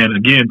 And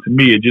again, to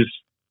me, it just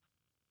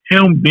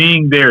him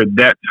being there at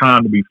that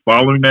time to be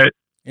following that,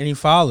 and he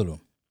followed him,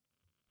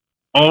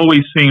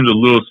 always seems a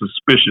little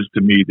suspicious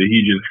to me that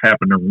he just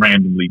happened to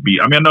randomly be.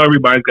 I mean, I know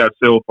everybody's got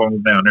cell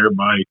phones now, and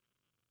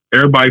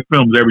everybody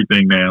films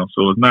everything now,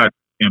 so it's not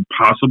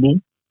impossible.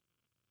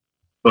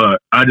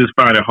 But I just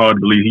find it hard to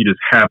believe he just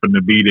happened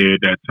to be there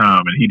at that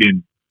time and he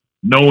didn't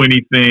know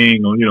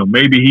anything, or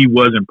maybe he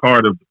wasn't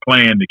part of the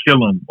plan to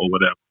kill him or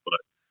whatever. But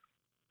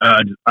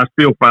I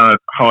still find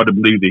it hard to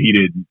believe that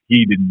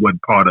he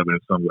wasn't part of it in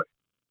some way.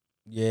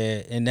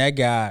 Yeah, and that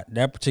guy,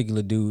 that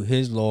particular dude,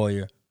 his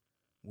lawyer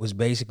was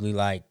basically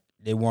like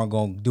they weren't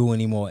going to do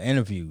any more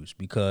interviews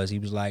because he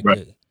was like,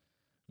 right.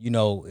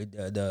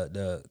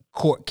 The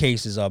court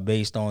cases are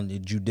based on the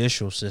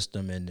judicial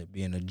system and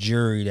being a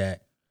jury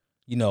that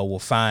will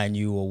find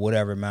you or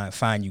whatever might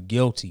find you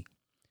guilty.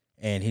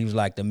 And he was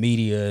like, the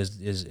media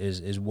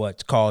is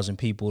what's causing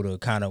people to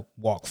kind of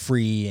walk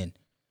free and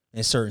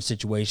in certain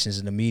situations,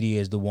 and the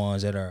media is the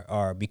ones that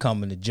are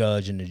becoming the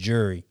judge and the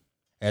jury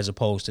as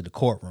opposed to the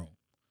courtroom.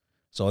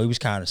 So he was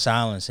kind of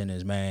silencing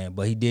his man,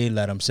 but he did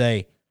let him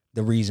say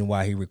the reason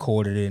why he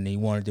recorded it, and he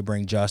wanted to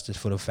bring justice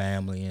for the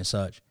family and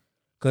such.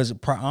 Because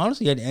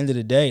honestly, at the end of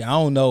the day, I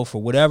don't know,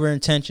 for whatever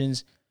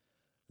intentions,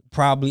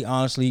 probably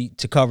honestly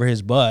to cover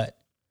his butt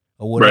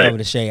or whatever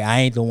to say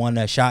I ain't the one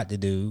that shot the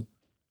dude,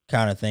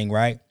 kind of thing,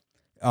 right?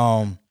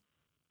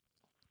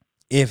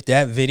 If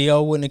that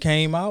video wouldn't have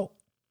came out,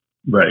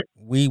 right,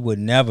 we would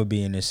never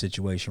be in this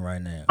situation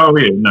right now. Oh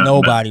yeah,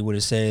 nobody would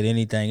have said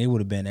anything. It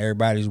would have been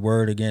everybody's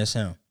word against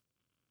him.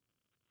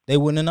 They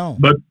wouldn't have known.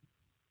 But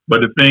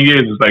the thing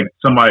is like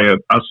somebody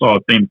I saw a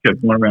thing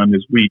kept going around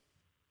this week.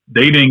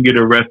 They didn't get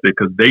arrested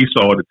because they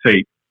saw the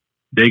tape.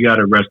 They got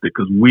arrested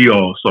because we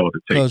all saw the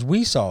tape. Because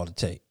we saw the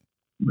tape.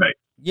 Right.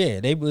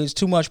 Yeah, it was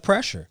too much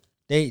pressure.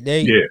 They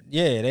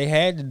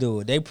had to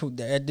do it. They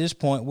at this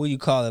point, what do you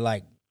call it?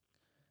 Like,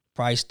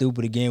 probably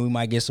stupid again. We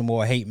might get some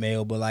more hate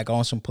mail, but like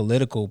on some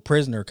political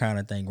prisoner kind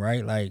of thing,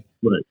 right? Like,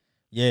 right.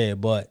 Yeah,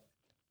 but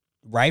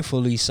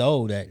rightfully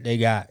so that they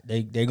got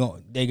they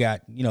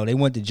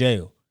went to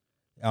jail,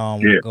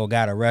 or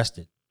got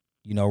arrested.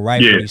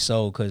 Rightfully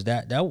so, because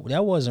that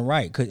wasn't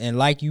right. And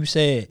like you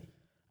said,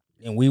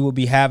 and we would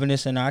be having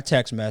this in our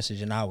text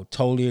message, and I would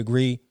totally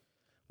agree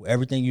with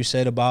everything you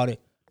said about it.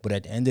 But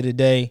at the end of the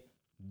day,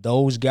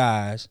 those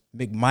guys,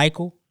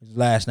 McMichael, his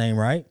last name,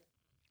 right?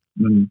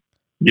 Mm-hmm.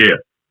 Yeah.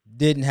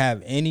 Didn't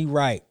have any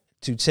right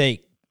to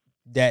take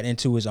that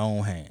into his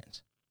own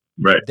hands.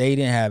 Right. They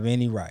didn't have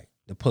any right.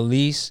 The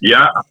police,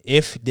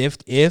 if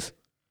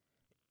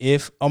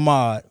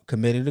Ahmaud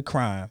committed a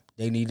crime,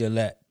 they need to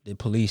let the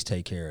police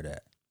take care of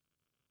that.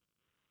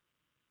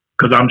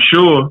 Because I'm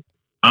sure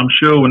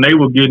when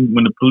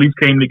the police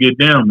came to get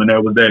them, and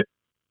that was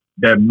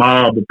that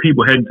mob of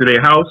people heading to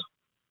their house,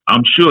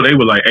 I'm sure they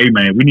were like, "Hey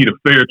man, we need a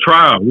fair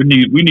trial. We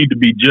need to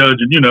be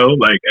judged.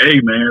 Like,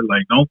 hey man,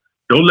 like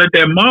don't let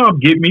that mob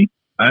get me.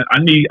 I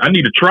need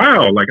a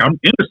trial. Like I'm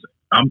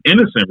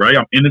innocent, right?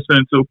 I'm innocent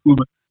until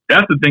proven."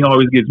 That's the thing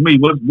always gets me.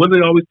 What do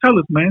they always tell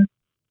us, man?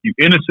 You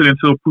innocent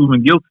until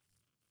proven guilty.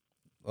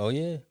 Oh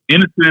yeah,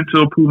 innocent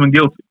until proven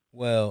guilty.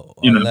 Well,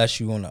 unless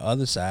you on the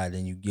other side,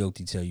 then you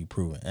guilty till you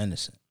proven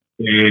innocent.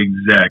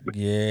 Exactly.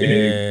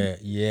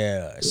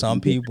 Yeah.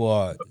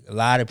 A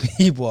lot of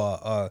people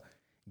are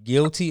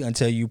guilty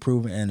until you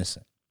proven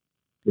innocent.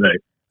 Right.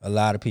 A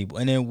lot of people.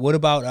 And then what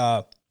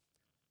about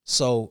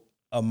so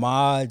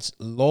Ahmaud's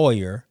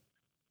lawyer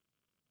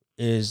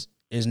is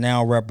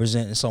now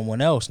representing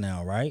someone else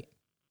now, right?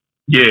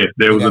 Yeah,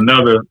 there was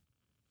another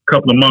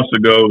couple of months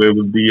ago. There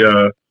was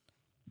the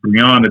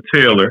Breonna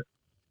Taylor,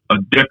 a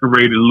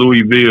decorated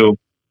Louisville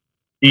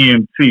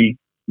EMT,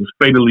 was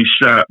fatally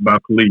shot by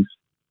police.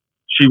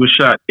 She was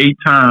shot 8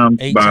 times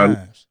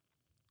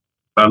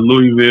by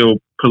Louisville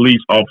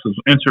police officers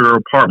who entered her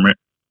apartment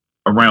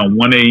around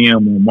 1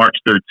 a.m. on March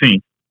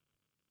 13th.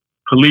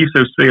 Police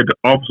have said the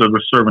officers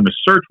were serving a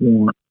search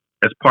warrant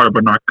as part of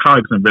a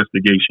narcotics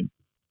investigation,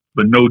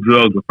 but no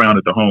drugs were found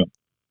at the home.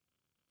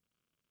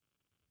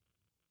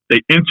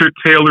 They entered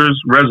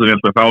Taylor's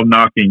residence without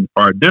knocking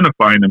or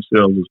identifying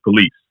themselves as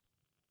police.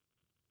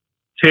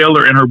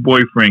 Taylor and her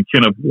boyfriend,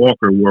 Kenneth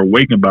Walker, were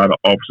awakened by the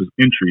officers'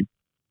 entry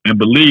and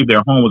believed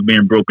their home was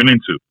being broken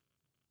into.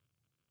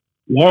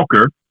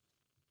 Walker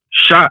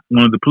shot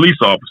one of the police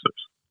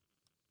officers.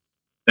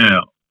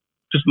 Now,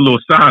 just a little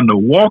side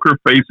note, Walker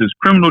faces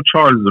criminal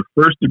charges of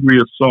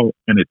first-degree assault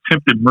and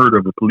attempted murder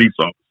of a police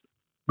officer,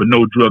 but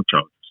no drug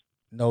charges.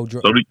 No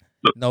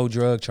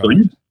drug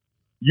charges. So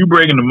you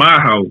break into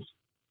my house,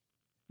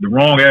 the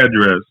wrong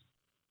address,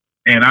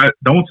 and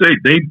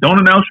they don't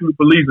announce you to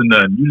police or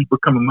nothing. You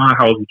just come in my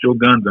house with your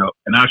guns out,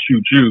 and I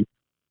shoot you,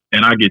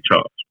 and I get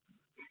charged.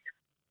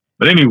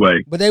 But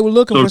anyway. But they were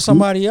looking for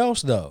somebody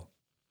else, though.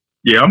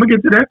 Yeah, I'm gonna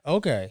get to that.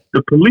 Okay.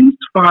 The police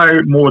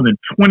fired more than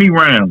 20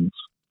 rounds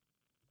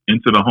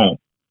into the home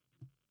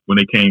when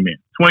they came in.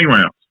 20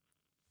 rounds.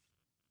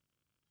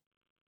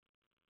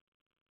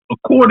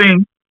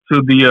 According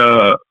to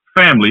the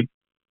family,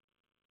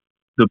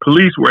 the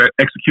police were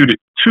executed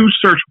 2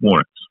 search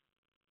warrants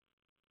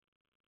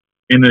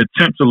in an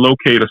attempt to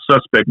locate a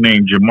suspect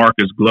named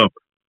Jamarcus Glover.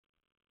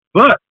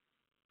 But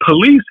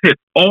police had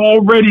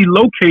already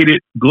located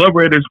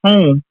Glover at his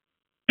home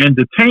and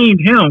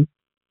detained him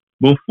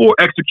before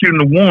executing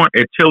the warrant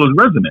at Taylor's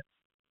residence.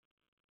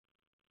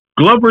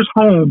 Glover's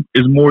home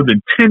is more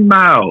than 10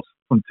 miles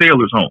from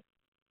Taylor's home.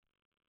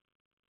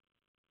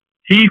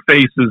 He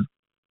faces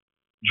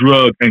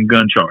drug and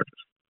gun charges.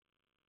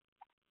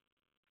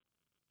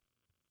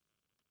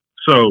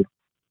 So,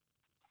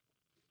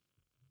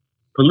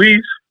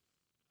 police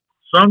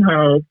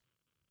somehow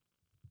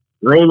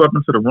roll up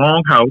into the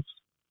wrong house,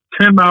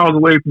 10 miles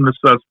away from the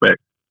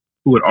suspect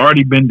who had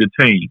already been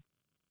detained,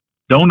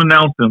 don't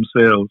announce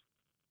themselves,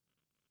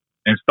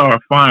 and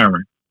start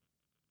firing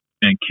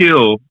and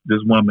kill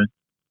this woman,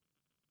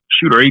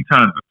 shoot her 8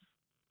 times.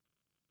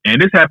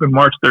 And this happened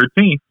March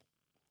 13th.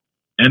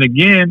 And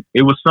again,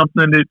 it was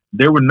something that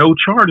there were no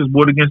charges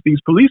brought against these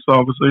police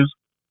officers.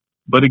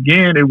 But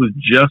again, it was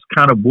just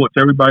kind of brought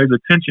to everybody's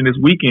attention this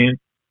weekend.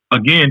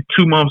 Again,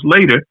 2 months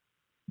later,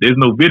 there's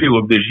no video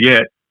of this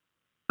yet.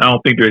 I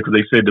don't think because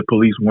they said the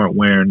police weren't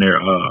wearing their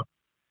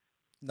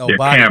body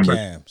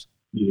cams.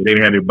 Yeah,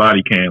 they had their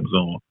body cams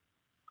on.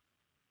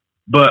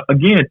 But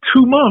again,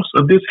 2 months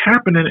of this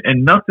happening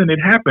and nothing had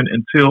happened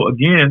until,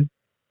 again,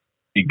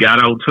 it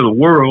got out to the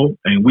world,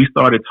 and we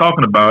started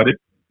talking about it.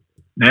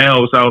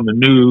 Now it's out in the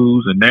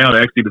news, and now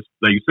actually,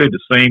 like you said, the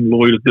same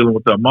lawyer that's dealing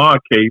with the Ahmaud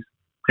case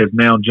has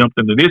now jumped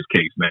into this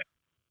case now.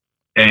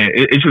 And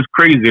it's just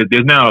crazy.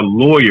 There's now a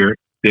lawyer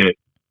that,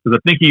 because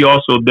I think he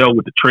also dealt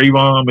with the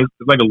Trayvon. It's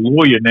like a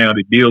lawyer now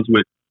that deals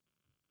with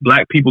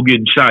black people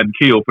getting shot and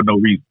killed for no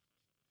reason.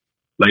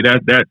 Like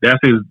that's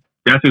his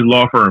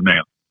law firm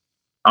now.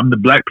 I'm the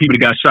black people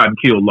that got shot and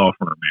killed law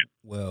firm man.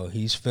 Well,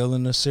 he's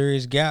filling a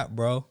serious gap,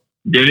 bro.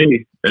 Yeah,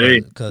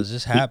 because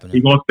it's happening.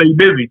 He's gonna stay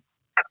busy.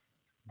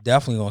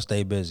 Definitely gonna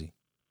stay busy,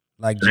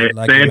 like your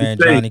man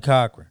Johnny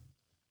Cochran.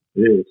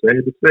 Yeah,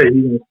 sad to say,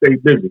 he's gonna stay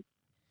busy.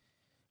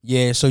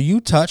 Yeah, so you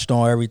touched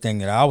on everything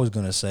that I was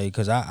gonna say,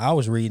 because I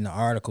was reading the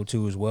article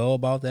too as well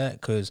about that,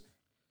 because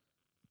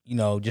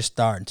just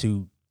starting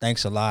to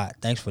thanks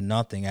for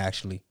nothing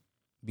actually,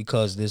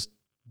 because this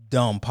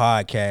dumb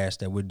podcast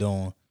that we're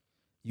doing,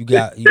 you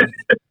got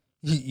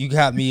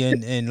me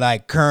in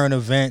like current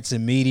events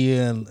and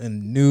media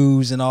and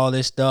news and all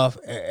this stuff,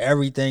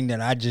 everything that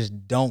I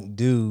just don't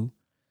do.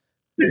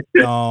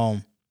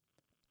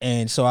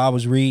 And so I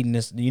was reading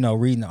this,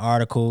 reading the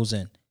articles,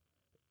 and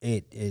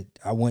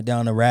I went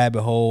down the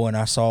rabbit hole and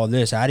I saw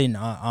this. I didn't,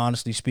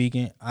 honestly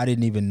speaking, I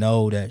didn't even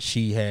know that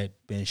she had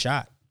been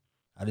shot.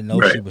 I didn't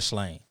know she was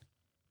slain.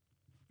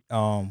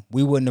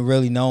 We wouldn't have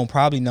really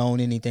probably known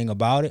anything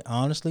about it,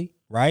 honestly,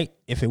 right?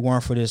 If it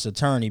weren't for this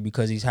attorney,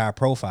 because he's high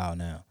profile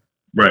now.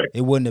 Right.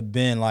 It wouldn't have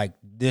been like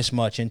this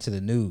much into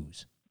the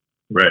news.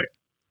 Right.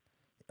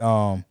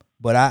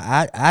 But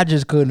I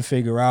just couldn't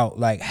figure out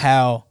like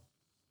how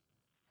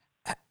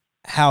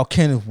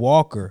Kenneth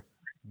Walker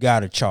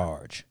got a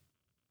charge.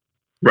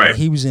 Right.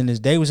 They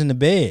was in the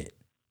bed.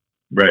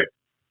 Right.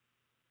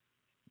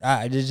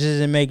 It just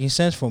isn't making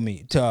sense for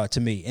me to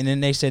me. And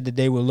then they said that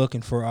they were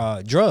looking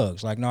for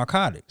drugs, like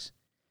narcotics.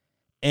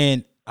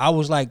 And I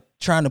was like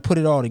trying to put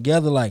it all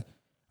together, like,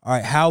 all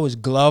right, how is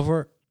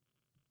Glover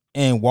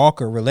and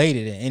Walker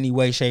related in any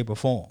way, shape, or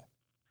form?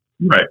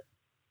 Right.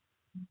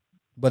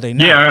 But they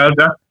not. Yeah,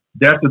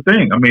 that's the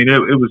thing. I mean,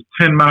 it was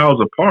 10 miles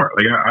apart.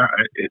 Like,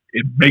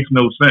 it makes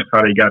no sense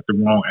how they got the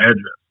wrong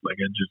address. Like,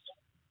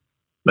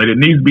 there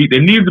needs to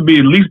be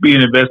at least be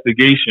an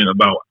investigation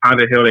about how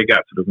the hell they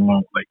got to the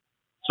wrong. Like,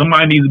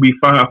 somebody needs to be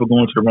fired for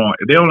going to the wrong.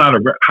 If they don't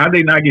know how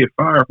they not get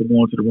fired for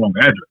going to the wrong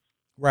address?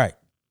 Right.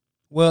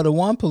 Well, the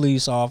one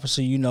police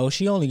officer,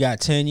 she only got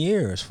 10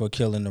 years for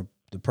killing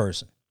the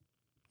person.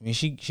 I mean,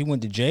 she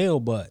went to jail,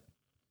 but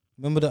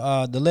remember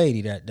the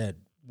lady that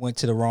went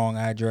to the wrong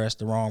address,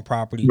 the wrong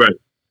property. Right.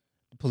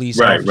 The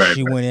police officer,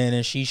 she went in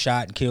and she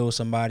shot and killed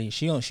somebody.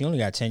 She only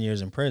got 10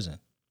 years in prison.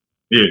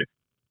 Yeah.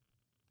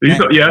 That's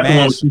the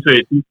one she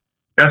said.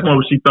 That's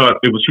one she thought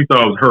it was. She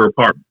thought it was her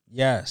apartment.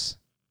 Yes.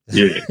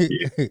 Yeah.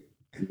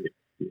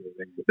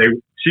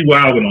 She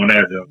wilding on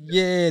that though.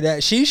 Yeah,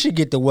 that she should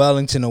get the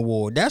Wellington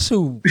Award. That's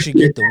who should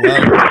get the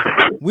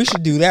Wellington. We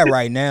should do that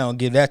right now and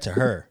give that to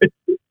her.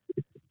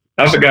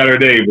 I forgot her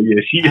name, but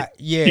she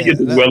gets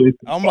the Wellington.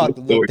 I'm about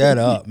to look that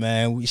up,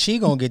 man. She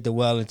gonna get the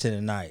Wellington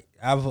tonight.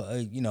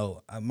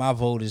 My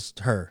vote is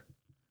her.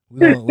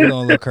 We're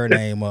gonna look her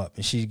name up,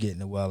 and she's getting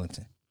the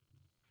Wellington.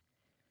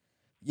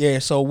 Yeah.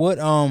 So what?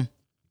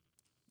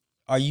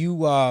 Are you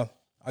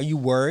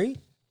worried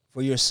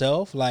for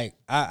yourself? Like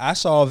I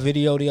saw a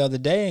video the other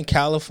day in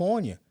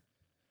California,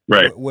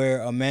 right,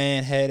 where a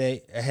man had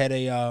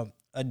a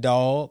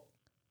dog,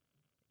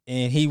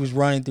 and he was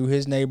running through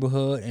his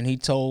neighborhood, and he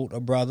told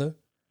a brother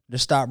to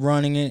stop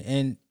running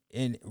in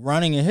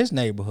running in his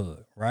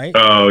neighborhood, right?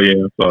 Oh yeah,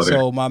 I saw that.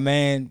 So my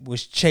man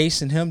was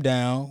chasing him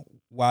down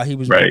while he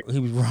was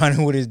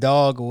running with his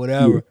dog or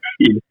whatever.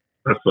 Yeah,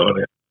 I saw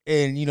that.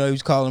 And, he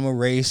was calling him a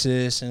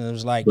racist, and it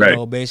was like,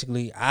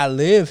 basically, I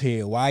live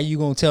here. Why are you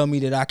going to tell me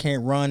that I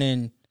can't run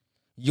in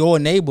your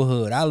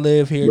neighborhood? I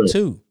live here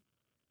too.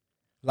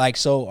 Like,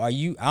 so I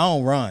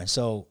don't run,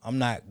 so I'm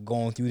not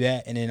going through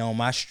that. And then on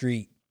my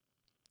street,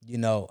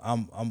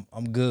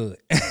 I'm good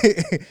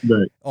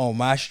on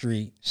my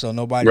street. So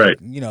nobody,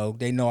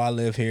 they know I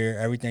live here.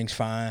 Everything's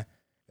fine.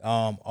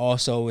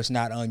 Also, it's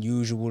not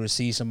unusual to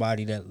see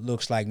somebody that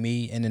looks like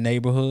me in the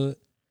neighborhood.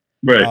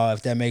 Right.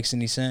 If that makes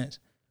any sense.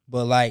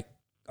 But like,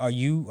 are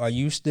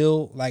you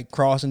still like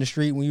crossing the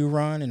street when you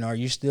run, and are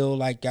you still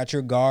like got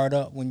your guard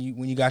up when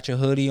you got your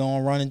hoodie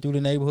on running through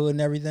the neighborhood and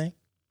everything?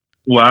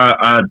 Well,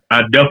 I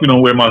definitely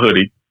don't wear my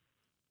hoodie.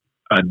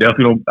 I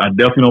definitely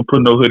don't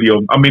put no hoodie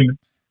on. I mean,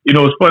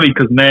 it's funny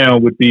because now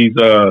with these,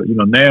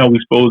 now we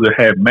supposed to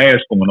have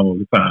masks on all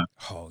the time.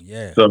 Oh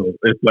yeah. So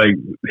it's like,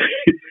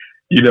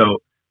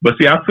 but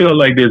see, I feel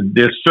like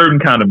there's certain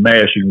kind of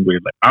mask you can wear.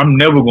 Like I'm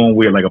never gonna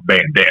wear like a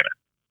bandana.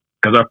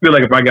 Because I feel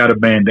like if I got a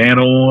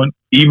bandana on,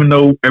 even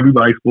though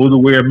everybody's supposed to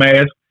wear a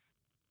mask,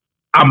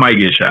 I might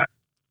get shot.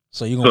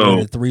 So you're gonna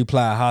wear the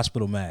 3-ply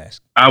hospital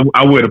mask? I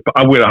wear the.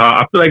 I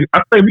feel like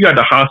if you got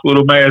the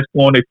hospital mask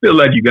on, they feel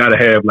like you got to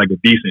have like a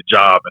decent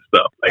job and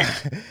stuff. Like,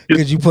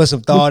 because you put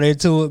some thought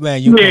into it,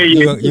 man.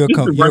 You're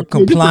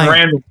compliant. A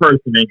random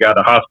person ain't got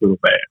a hospital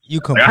mask. You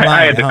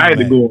compliant? I had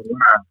to go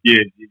around.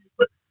 Yeah.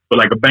 But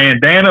like a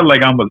bandana,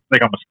 like I'm a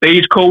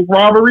stagecoach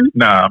robbery.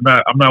 Nah,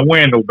 I'm not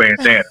wearing no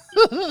bandana.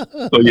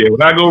 So yeah,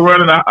 when I go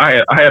running,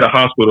 I had a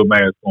hospital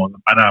mask on,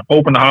 and I'm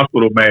hoping the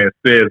hospital mask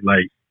says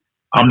like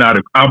I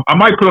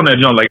might put on that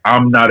jump like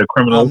I'm not a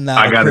criminal. I'm not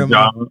I a got a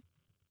criminal. job.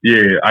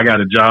 Yeah, I got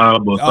a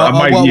job. Or so I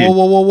might. Whoa, Yeah.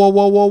 whoa, whoa, whoa,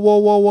 whoa, whoa, whoa,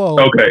 whoa, whoa,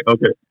 whoa. Okay.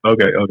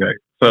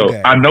 So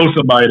Okay. I know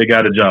somebody that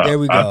got a job. There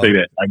we I go. say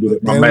that. I get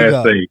it. My There we mask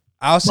go. say.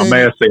 I'll My send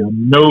mask say I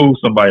know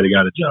somebody that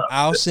got a job.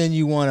 I'll send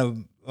you one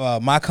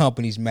of my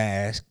company's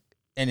masks,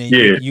 and then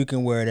Yeah. you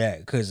can wear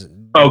that. Cause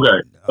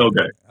Okay.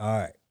 all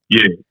right.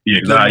 Yeah.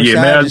 You're Man.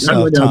 beside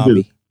yourself,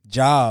 Tommy.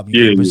 Job.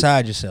 You Yeah. get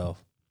beside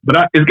yourself.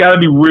 But it's got to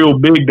be real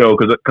big though,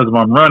 because if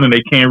I'm running,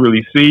 they can't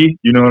really see.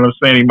 You know what I'm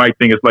saying? They might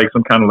think it's like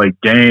some kind of like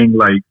gang,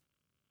 like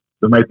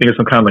they might think it's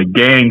some kind of like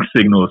gang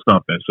signal or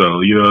something. So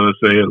you know what I'm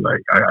saying?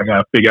 Like I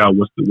gotta figure out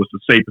what's the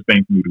safest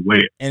thing for me to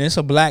wear. And it's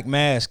a black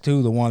mask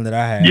too, the one that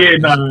I have. Yeah,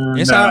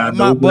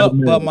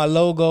 but my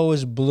logo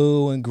is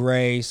blue and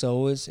gray,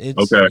 so it's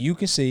okay. You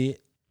can see it.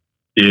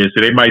 Yeah,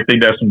 so they might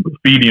think that's some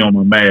graffiti on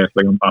my mask,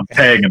 like I'm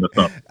tagging or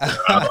something.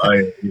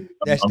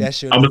 I'm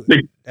gonna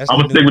stick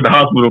with the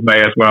hospital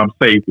mask where I'm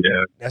safe.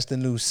 Yeah, that's the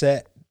new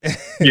set.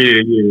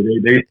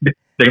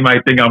 They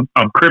might think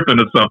I'm cripping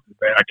or something.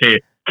 Man, I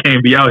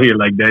can't be out here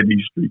like that in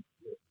these streets.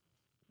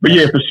 But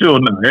yeah, for sure.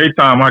 No, every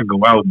time I go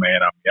out, man,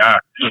 I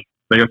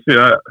like I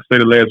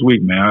said it last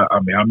week, man. I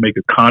make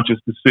a conscious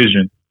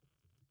decision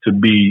to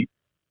be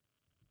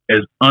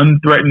as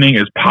unthreatening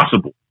as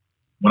possible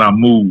when I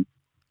move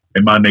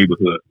in my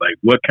neighborhood. Like,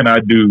 what can I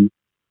do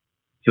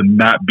to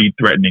not be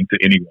threatening to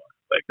anyone?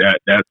 Like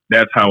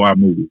that's how I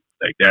move.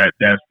 Like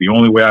that's the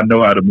only way I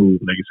know how to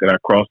move. Like you said, I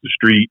cross the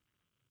street.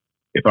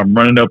 If I'm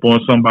running up on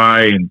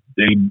somebody and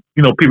they,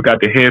 people got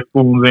their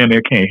headphones in,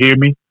 they can't hear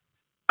me,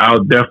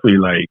 I'll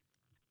definitely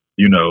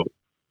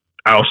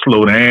I'll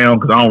slow down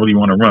because I don't really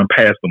want to run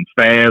past them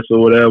fast or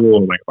whatever.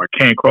 Or like if I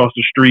can't cross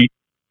the street,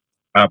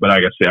 but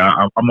like I said,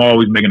 I'm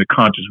always making a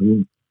conscious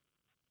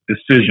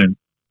decision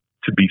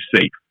to be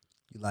safe.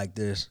 You like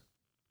this?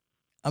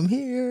 I'm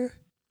here.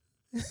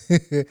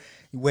 You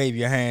wave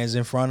your hands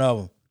in front of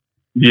them.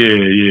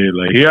 Yeah.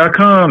 Like, here I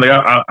come. Like,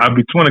 I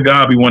between the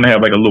guy, I be want to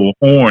have like a little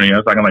horn.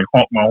 So I can like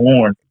honk my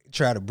horn.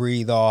 Try to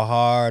breathe all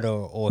hard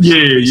or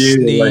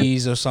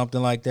sneeze or something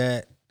like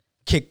that.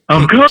 Kick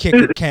a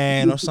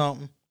can or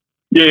something.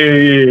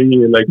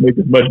 Yeah. Like make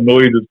as much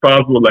noise as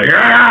possible. Like,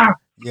 ah.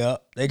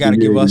 Yep. They got to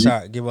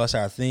give us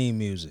our theme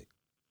music.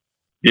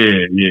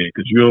 Yeah,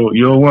 because you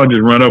don't want to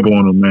just run up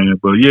on them, man.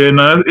 But yeah,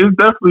 no, it's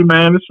definitely,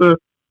 man.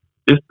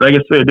 It's like I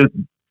said,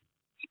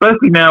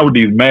 especially now with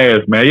these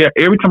masks, man. Yeah,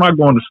 every time I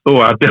go in the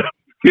store, I definitely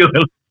feel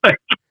like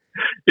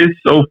it's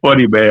so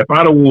funny, man. If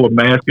I'd have wore a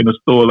mask in a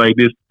store like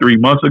this 3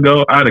 months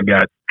ago, I'd have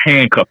got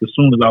handcuffed as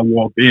soon as I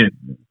walked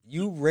in.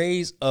 You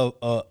raise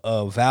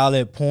a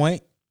valid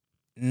point.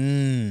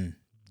 I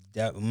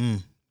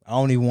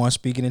don't even want to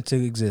speak it into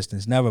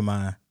existence. Never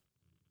mind.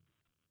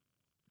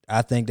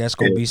 I think that's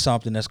going to be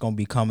something that's going to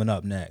be coming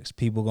up next.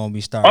 People going to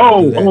be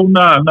starting.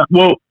 Nah.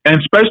 Well,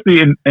 and especially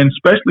in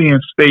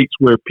states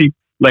where people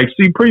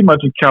pretty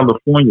much in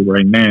California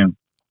right now,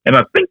 and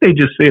I think they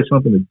just said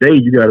something today.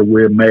 You got to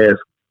wear a mask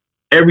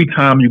every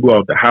time you go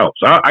out the house.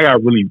 I got to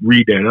really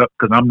read that up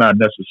because I'm not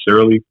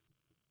necessarily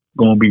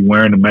going to be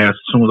wearing a mask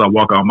as soon as I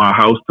walk out my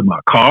house to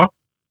my car.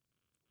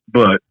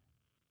 But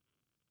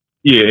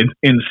yeah,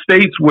 in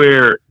states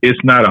where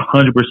it's not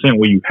 100%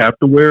 where you have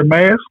to wear a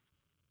mask,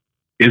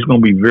 it's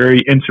going to be very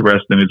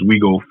interesting as we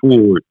go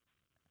forward.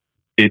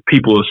 If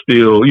people are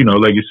still,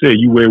 like you said,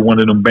 you wear one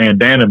of them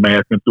bandana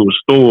masks into a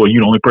store,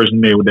 you're the only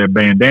person there with that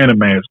bandana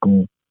mask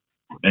on,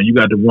 and you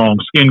got the wrong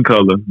skin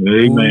color.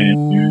 Hey,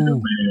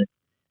 man.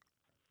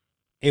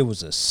 It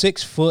was a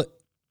 6 foot,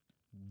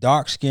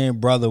 dark skinned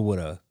brother with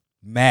a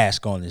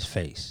mask on his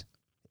face.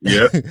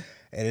 Yeah.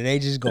 And they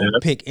just going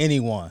to pick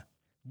anyone.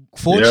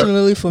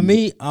 Fortunately for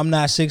me, I'm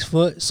not 6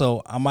 foot,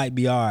 so I might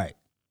be all right.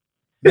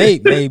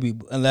 Maybe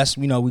unless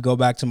we go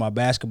back to my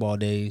basketball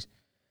days,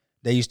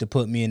 they used to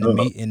put me in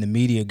the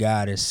media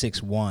guide as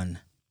 6'1",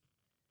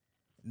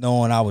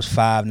 knowing I was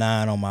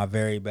 5'9" on my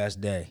very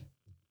best day.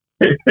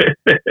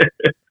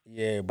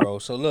 Yeah, bro.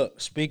 So look,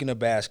 speaking of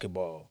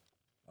basketball,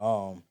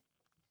 I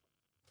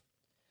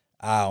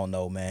don't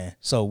know, man.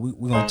 So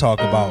we're gonna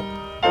talk about.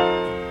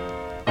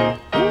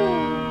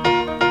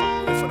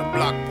 For the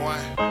block, boy.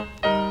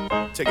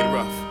 Take it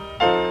rough.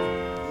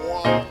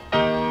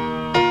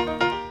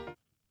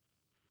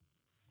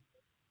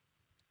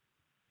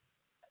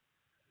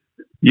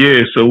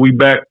 Yeah, so we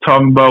back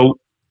talking about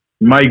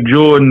Mike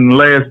Jordan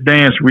Last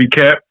Dance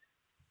recap.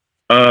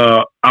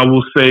 I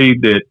will say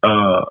that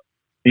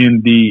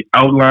in the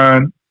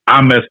outline,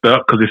 I messed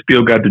up because it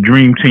still got the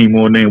Dream Team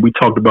on there. We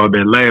talked about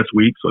that last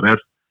week, so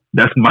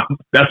that's my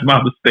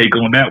mistake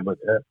on that one.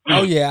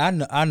 Oh yeah,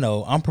 I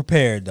know. I'm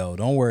prepared though.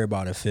 Don't worry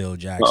about it, Phil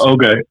Jackson.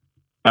 Okay.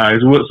 All right.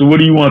 So what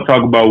do you want to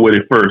talk about with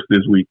it first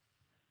this week?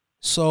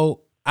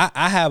 So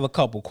I have a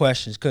couple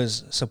questions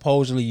because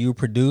supposedly you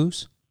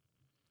produce.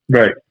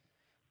 Right.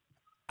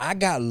 I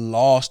got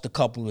lost a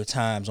couple of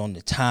times on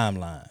the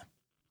timeline.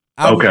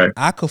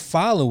 I could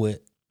follow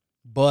it,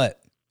 but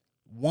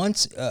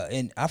once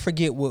and I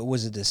forget what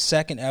was it, the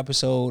second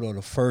episode or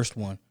the first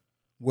one,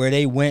 where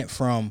they went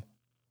from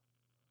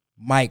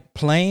Mike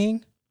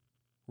playing,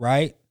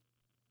 right,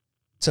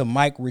 to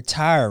Mike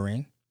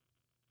retiring.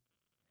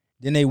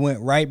 Then they went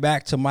right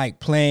back to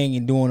Mike playing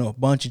and doing a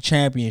bunch of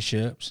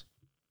championships,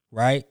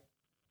 right?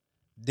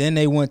 Then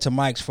they went to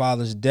Mike's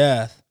father's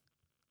death.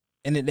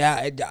 And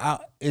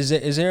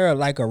is there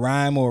like a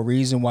rhyme or a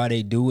reason why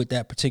they do it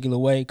that particular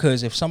way?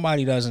 Because if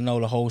somebody doesn't know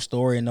the whole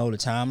story and know the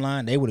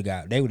timeline, they would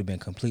have been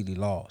completely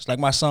lost. Like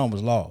my son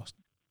was lost.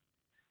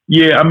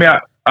 Yeah, I mean,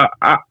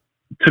 I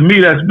to me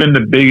that's been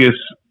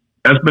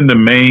the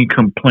main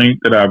complaint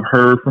that I've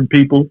heard from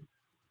people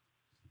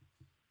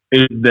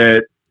is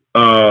that.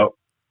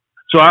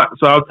 So I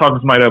was talking to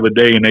somebody the other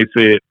day, and they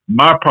said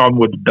my problem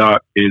with the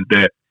doc is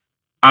that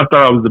I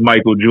thought I was the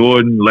Michael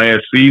Jordan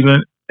last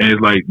season, and it's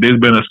like there's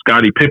been a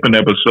Scottie Pippen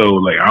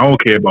episode. Like I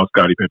don't care about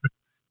Scottie Pippen.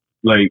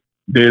 Like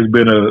there's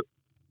been a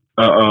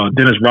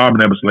Dennis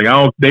Rodman episode. Like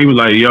I don't. They were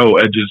like, yo,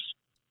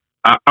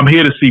 I'm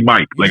here to see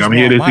Mike. Like I'm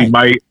here to see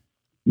Mike.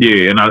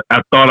 Yeah, and I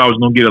thought I was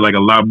gonna get like a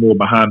lot more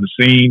behind the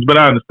scenes, but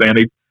I understand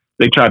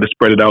they tried to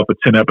spread it out for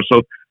 10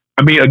 episodes.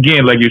 I mean,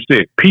 again, like you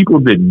said, people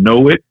that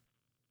know it,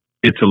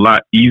 it's a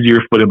lot easier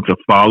for them to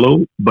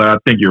follow. But I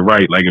think you're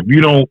right. Like if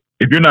you're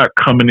not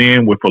coming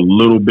in with a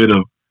little bit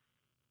of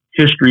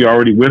history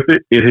already with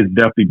it, it has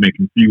definitely been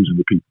confusing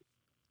to people.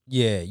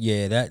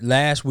 Yeah. That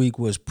last week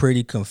was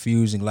pretty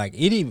confusing. Like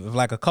it even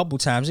like a couple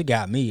times it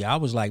got me. I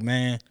was like,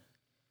 man.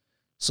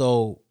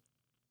 So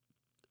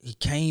he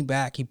came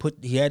back. He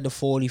had the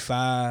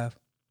 45,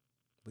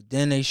 but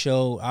then they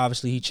showed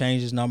obviously he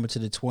changed his number to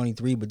the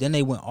 23. But then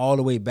they went all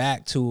the way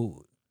back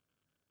to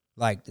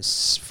like the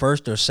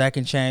first or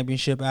second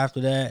championship after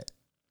that.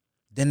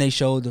 Then they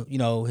showed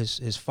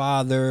his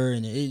father,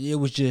 and it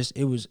was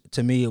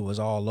to me it was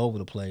all over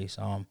the place.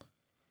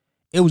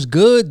 It was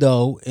good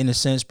though in a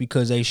sense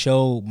because they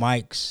showed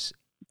Mike's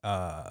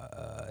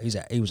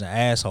he was an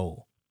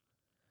asshole,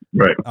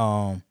 right?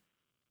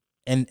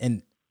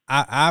 And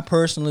I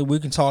personally, we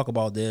can talk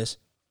about this.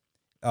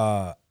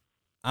 I'm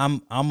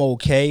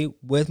okay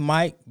with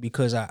Mike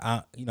because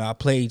I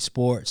played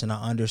sports and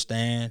I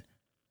understand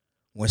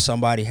when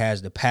somebody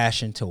has the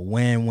passion to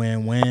win,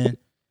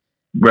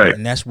 right,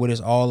 and that's what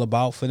it's all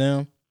about for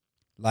them.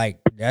 Like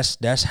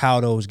that's how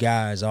those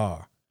guys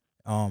are.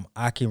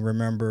 I can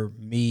remember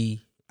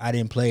I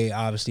didn't play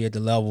obviously at the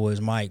level as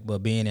Mike,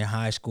 but being in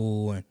high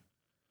school and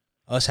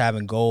us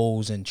having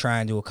goals and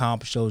trying to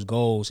accomplish those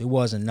goals, it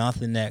wasn't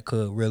nothing that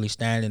could really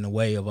stand in the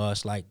way of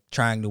us like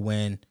trying to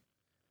win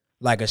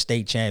like a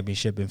state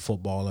championship in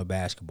football or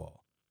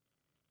basketball.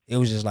 It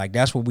was just like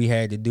that's what we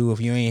had to do.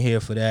 If you ain't here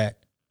for that,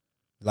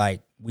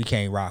 like we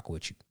can't rock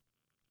with you.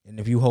 And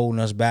if you holding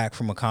us back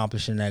from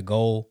accomplishing that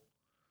goal,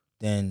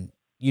 then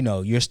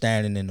you're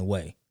standing in the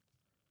way.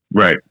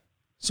 Right.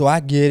 So I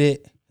get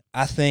it.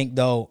 I think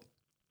though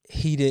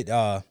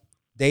they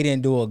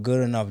didn't do a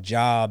good enough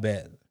job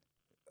at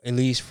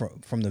least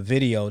from the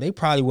video. They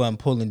probably wasn't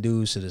pulling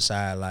dudes to the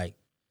side like,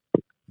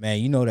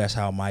 man, that's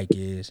how Mike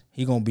is.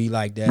 He gonna be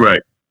like that.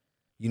 Right.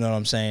 You know what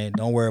I'm saying?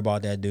 Don't worry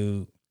about that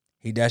dude.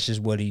 That's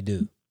just what he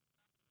do.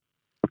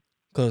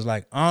 Cause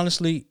like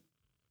honestly,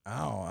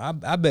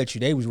 I bet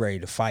you they was ready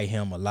to fight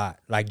him a lot,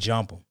 like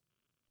jump him.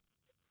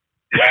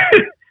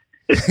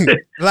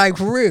 Like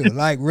for real,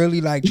 like really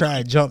like try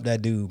and jump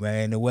that dude,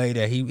 man, the way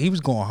that he was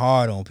going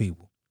hard on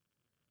people.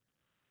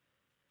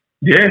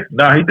 Yeah,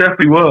 no, he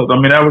definitely was. I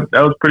mean,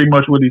 that was pretty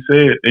much what he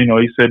said.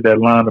 He said that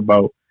line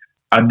about,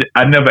 I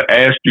never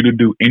asked you to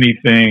do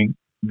anything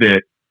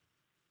that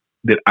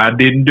I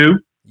didn't do.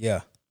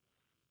 Yeah.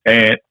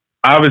 And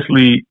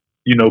obviously,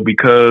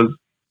 because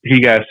he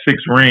got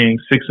 6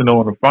 rings, 6-0 in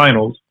the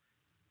finals,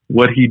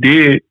 what he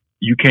did,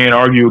 you can't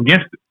argue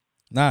against it.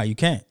 Nah, you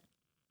can't.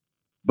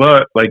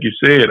 But like you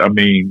said, I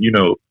mean,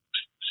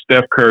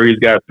 Steph Curry's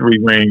got 3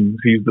 rings.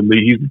 He's the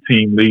lead. He's the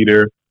team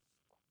leader.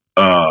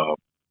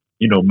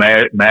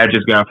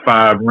 Magic's got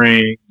 5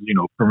 rings.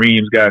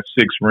 Kareem's got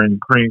 6 rings.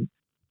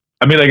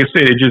 I mean, like I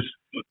said,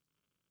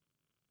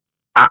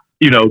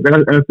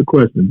 that's the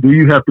question. Do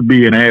you have to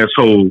be an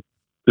asshole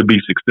to be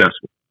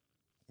successful?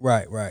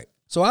 Right.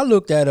 So I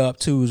looked that up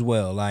too as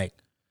well. Like,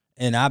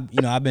 and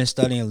I've been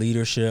studying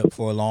leadership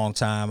for a long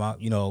time.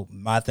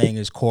 My thing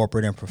is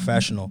corporate and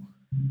professional.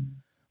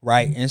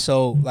 Right. And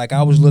so like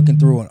I was looking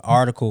through an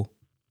article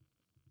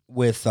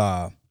with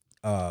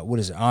what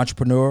is it,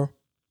 Entrepreneur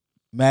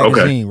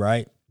magazine,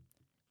 okay.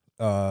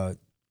 Right?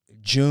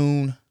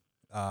 June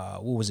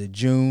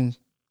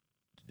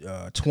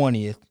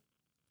 20th,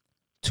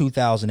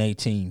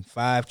 2018.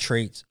 5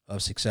 traits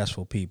of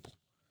successful people.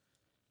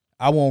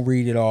 I won't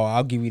read it all.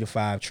 I'll give you the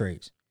 5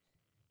 traits.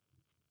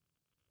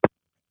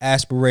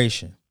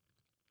 Aspiration.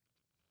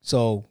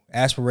 So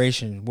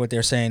aspiration, what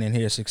they're saying in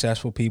here,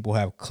 successful people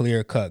have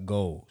clear-cut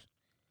goals.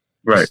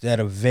 Right. Instead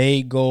of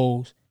vague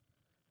goals,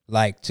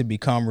 like to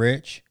become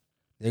rich,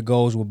 their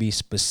goals will be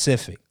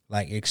specific,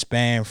 like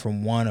expand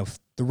from one of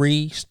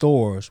 3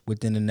 stores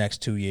within the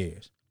next 2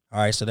 years. All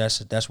right, so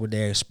that's what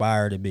they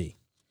aspire to be.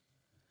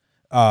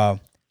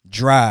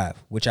 Drive,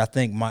 which I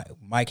think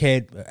Mike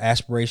had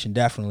aspiration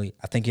definitely.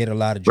 I think he had a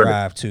lot of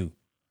drive too.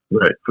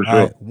 Right, for All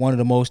sure. right, one of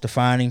the most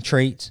defining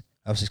traits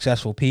of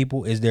successful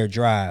people is their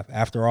drive.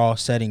 After all,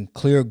 setting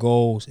clear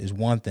goals is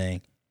one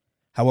thing.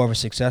 However,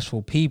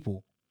 successful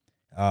people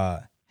uh,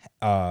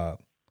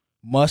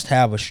 must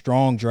have a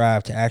strong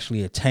drive to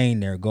actually attain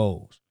their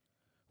goals,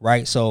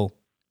 right? So,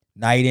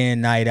 night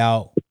in, night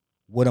out,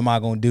 what am I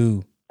gonna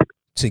do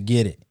to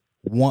get it?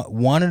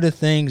 One of the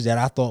things that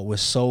I thought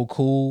was so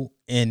cool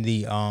in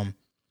the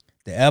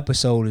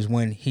episode is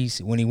when he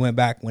went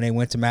back when they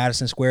went to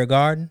Madison Square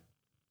Garden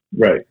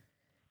Right,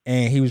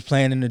 and he was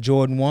playing in the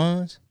Jordan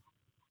 1s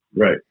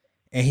right,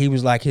 and he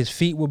was like his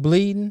feet were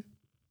bleeding,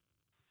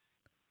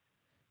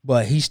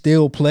 but he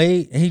still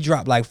played and he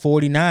dropped like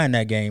 49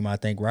 that game, I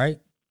think, right?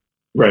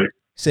 right.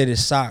 Said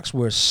his socks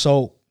were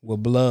soaked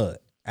with blood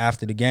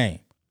after the game.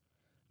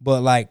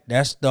 But like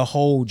that's the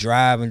whole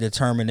drive and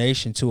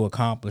determination to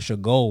accomplish a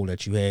goal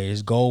that you had.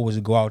 His goal was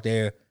to go out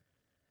there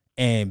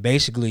and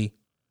basically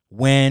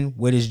win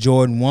with his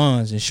Jordan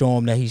 1s and show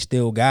him that he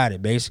still got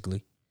it,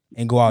 basically,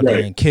 and go out there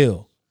Right. and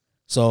kill.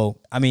 So,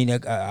 I mean,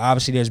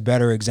 obviously there's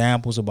better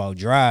examples about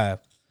drive,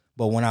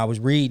 but when I was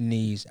reading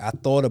these, I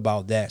thought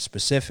about that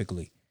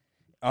specifically.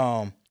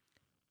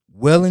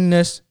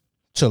 Willingness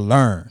to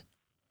learn.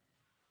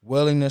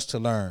 Willingness to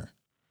learn.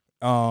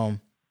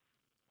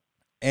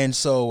 And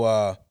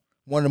so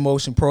one of the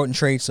most important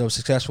traits of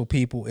successful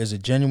people is a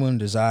genuine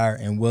desire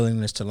and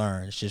willingness to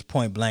learn. It's just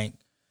point blank,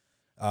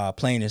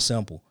 plain and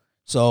simple.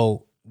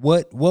 So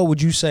what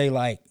would you say,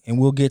 like, and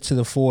we'll get to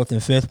the fourth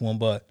and fifth one,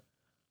 but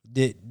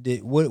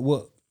did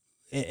what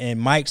in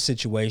Mike's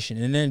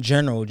situation and in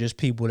general, just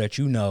people that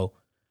you know,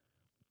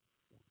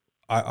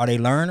 are they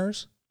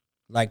learners?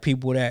 Like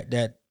people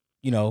that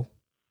you know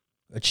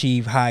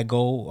achieve high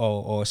goal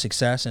or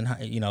success and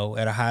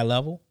at a high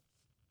level?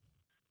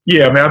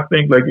 Yeah, I mean, I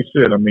think, like you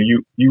said, I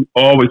mean, you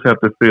always have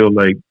to feel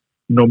like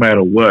no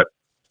matter what,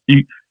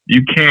 you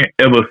can't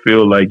ever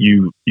feel like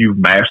you've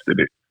mastered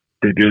it.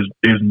 That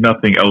there's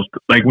nothing else.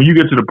 Like when you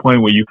get to the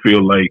point where you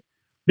feel like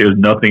there's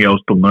nothing else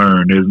to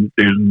learn,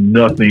 there's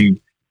nothing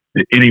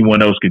that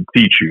anyone else can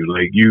teach you.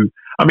 Like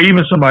I mean,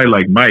 even somebody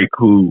like Mike,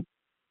 who,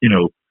 you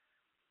know,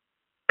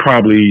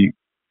 probably,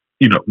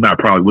 not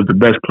probably was the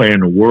best player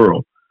in the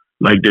world.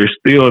 Like there's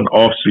still an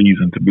off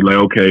season to be like,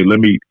 okay, let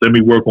me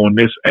work on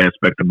this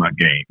aspect of my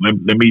game.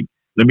 Let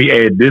me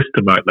add this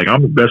to my, like,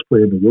 I'm the best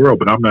player in the world,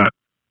 but I'm not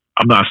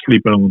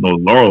sleeping on those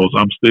laurels.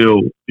 I'm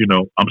still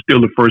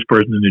the first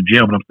person in the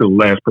gym and I'm still the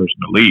last person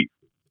to leave.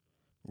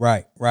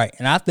 Right.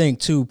 And I think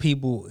too,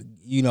 people,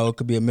 it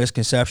could be a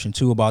misconception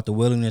too about the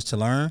willingness to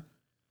learn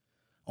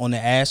on the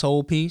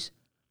asshole piece,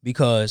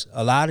 because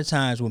a lot of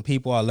times when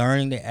people are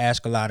learning, they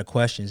ask a lot of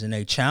questions and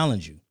they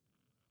challenge you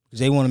because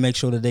they want to make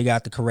sure that they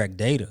got the correct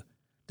data,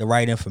 the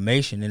right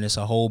information, and it's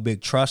a whole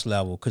big trust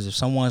level. Because if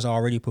someone's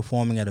already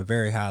performing at a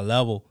very high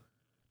level,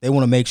 they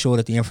want to make sure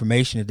that the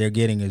information that they're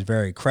getting is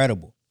very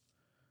credible,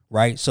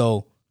 right?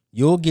 So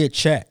you'll get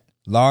checked,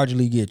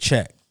 largely get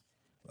checked.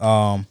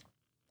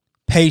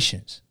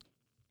 Patience,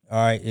 all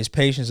right, is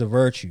patience a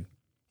virtue?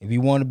 If you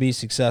want to be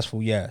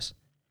successful, yes.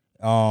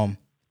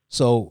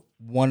 So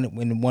in one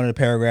of the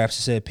paragraphs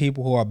it said,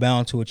 people who are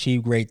bound to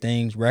achieve great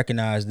things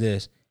recognize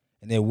this,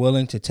 and they're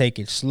willing to take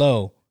it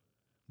slow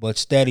but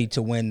steady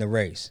to win the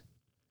race.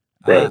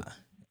 Right.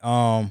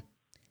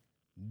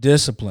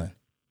 Discipline.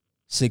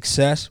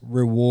 Success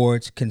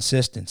rewards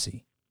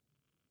consistency.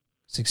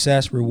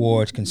 Success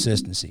rewards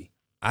consistency.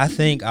 I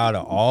think out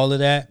of all of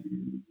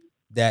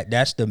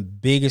that's the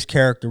biggest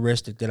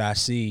characteristic that I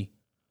see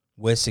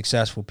with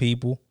successful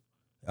people,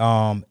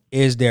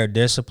 is their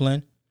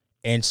discipline.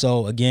 And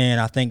so again,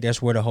 I think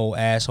that's where the whole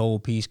asshole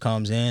piece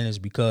comes in, is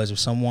because if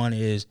someone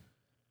is,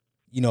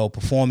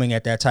 performing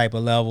at that type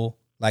of level,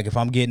 like if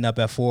I'm getting up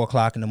at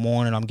 4:00 in the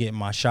morning, I'm getting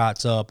my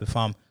shots up. If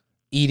I'm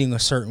eating a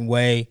certain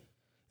way,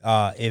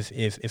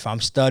 if I'm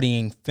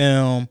studying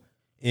film,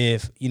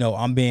 if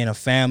I'm being a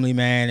family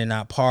man and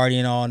not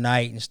partying all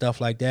night and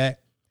stuff like that,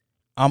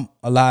 I'm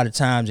a lot of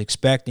times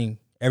expecting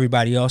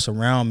everybody else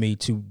around me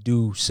to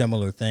do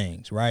similar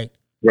things, right?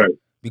 Right.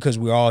 Because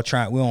we're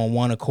on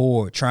one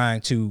accord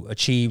trying to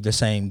achieve the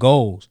same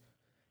goals.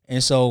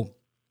 And so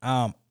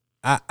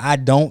I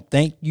don't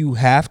think you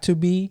have to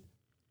be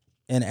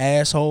an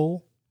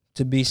asshole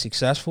to be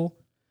successful.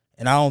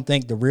 And I don't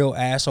think the real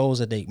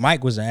assholes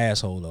Mike was an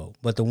asshole though,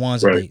 but the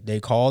ones Right. that they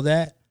call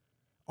that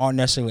aren't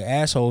necessarily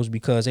assholes,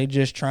 because they're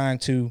just trying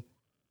to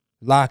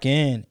lock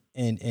in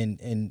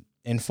and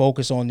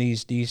focus on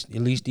these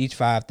at least these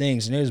 5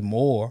 things. And there's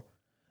more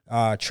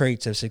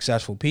traits of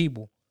successful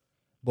people,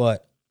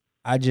 but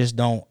I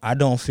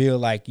don't feel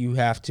like you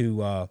have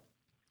to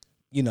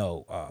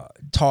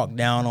talk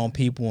down on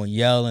people and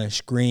yell and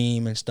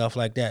scream and stuff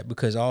like that,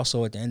 because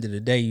also at the end of the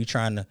day, if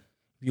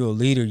you're a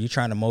leader, you're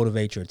trying to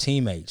motivate your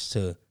teammates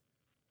to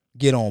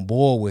get on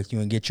board with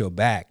you and get your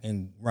back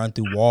and run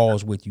through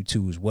walls with you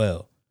too as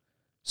well.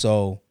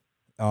 So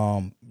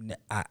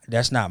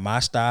that's not my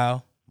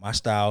style. My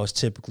style is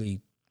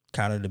typically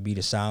kind of to be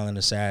the silent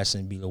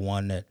assassin, be the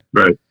one that,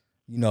 Right.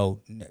 you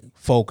know,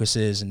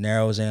 focuses and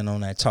narrows in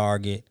on that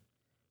target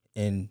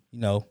and, you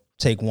know,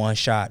 take one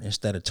shot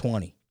instead of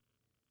 20.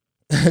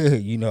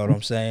 You know what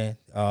I'm saying?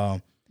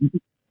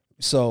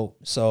 So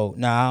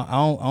now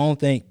I don't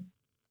think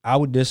I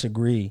would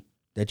disagree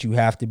that you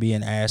have to be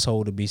an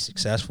asshole to be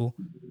successful.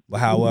 But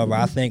however,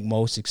 I think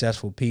most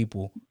successful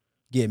people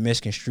get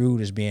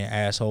misconstrued as being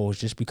assholes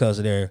just because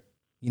of their,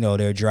 you know,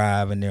 their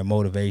drive and their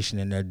motivation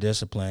and their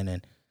discipline,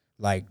 and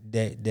like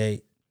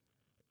they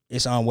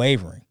it's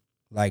unwavering.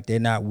 Like they're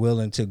not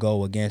willing to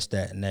go against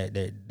that, and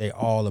they're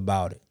all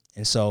about it.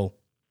 And so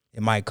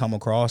it might come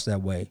across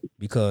that way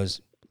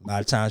because a lot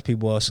of times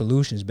people are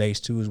solutions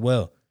based too as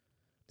well.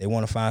 They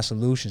want to find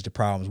solutions to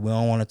problems. We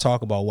don't want to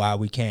talk about why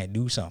we can't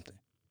do something.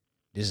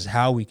 This is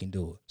how we can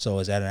do it. So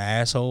is that an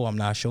asshole? I'm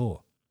not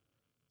sure.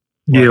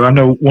 Yeah, I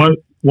know one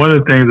of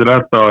the things that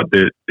I thought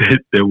that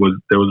there was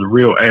a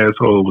real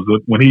asshole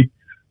was when he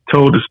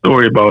told the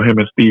story about him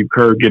and Steve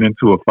Kerr getting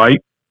into a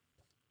fight,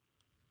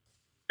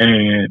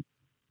 and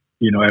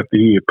you know, after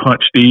he had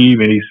punched Steve,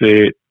 and he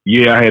said,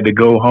 "Yeah, I had to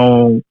go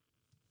home,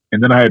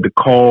 and then I had to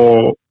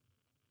call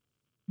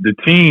the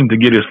team to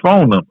get his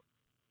phone number."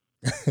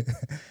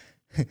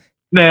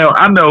 Now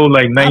I know,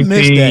 like 19. I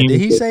missed that.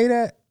 Did he say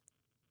that?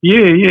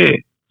 Yeah.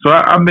 So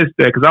I missed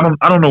that because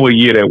I don't know what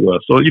year that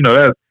was. So you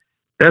know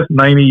that's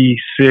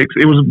 96.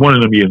 It was one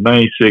of them years,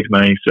 96,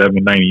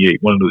 97,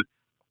 98. One of the,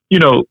 you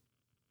know,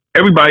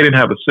 everybody didn't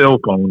have a cell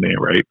phone then,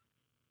 right?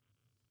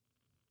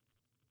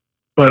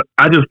 But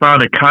I just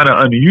found it kind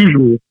of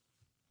unusual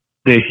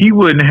that he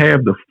wouldn't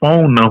have the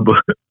phone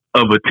number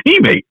of a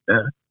teammate.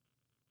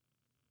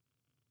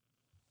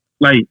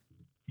 Like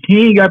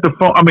he ain't got the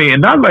phone. I mean,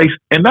 and not like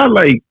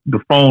the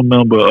phone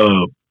number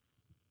of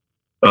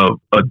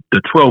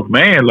the 12th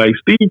man. Like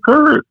Steve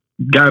Kerr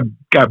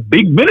got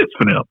big minutes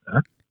for them.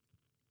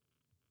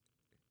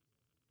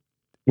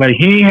 Like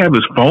he ain't have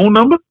his phone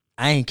number.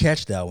 I ain't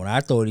catch that one. I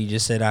thought he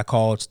just said I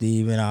called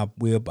Steve and I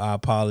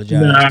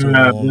apologize to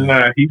him.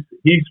 Nah.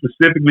 He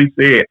specifically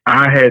said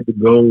I had to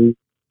go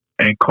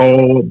and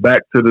call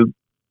back to the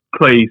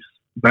place,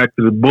 back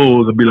to the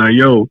Bulls, and be like,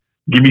 "Yo,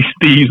 give me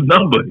Steve's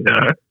number."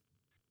 Yeah.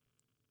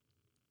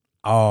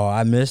 Oh,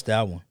 I missed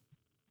that one.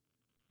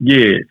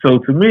 Yeah. So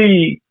to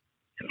me,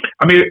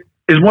 I mean,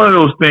 it's one of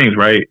those things,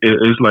 right?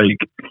 It's like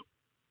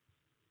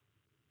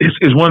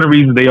it's one of the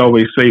reasons they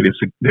always say this,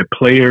 that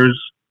players,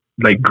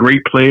 like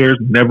great players,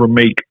 never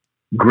make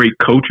great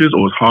coaches,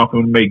 or it's hard for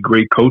them to make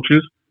great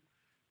coaches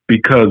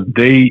because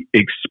they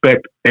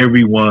expect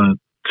everyone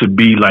to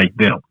be like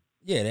them.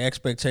 Yeah, the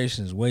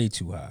expectation is way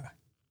too high.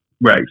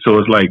 Right. So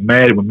it's like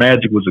when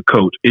Magic was a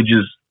coach, it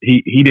just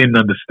he didn't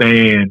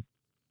understand.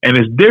 And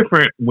it's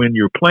different when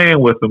you're playing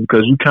with him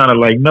because you kind of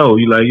like know,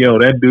 you're like, yo,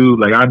 that dude,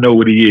 like I know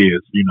what he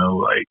is, you know,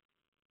 like.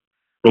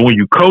 But when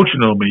you coaching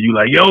them and you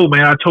like, yo,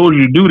 man, I told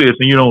you to do this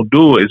and you don't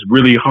do it, it's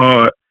really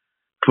hard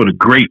for the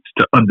greats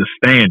to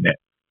understand that.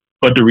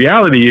 But the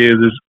reality is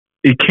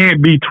it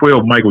can't be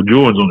 12 Michael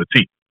Jordans on the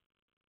team.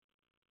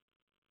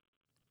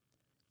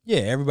 Yeah,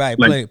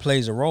 everybody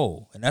plays a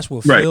role. And that's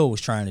what Phil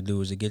was trying to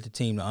do, is to get the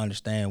team to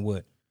understand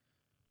what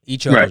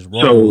each other's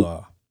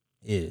role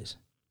is.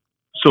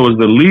 So as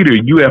the leader,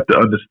 you have to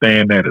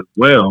understand that as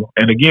well.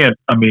 And again,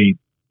 I mean,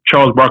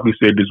 Charles Barkley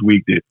said this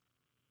week that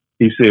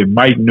he said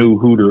Mike knew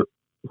who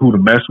to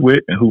mess with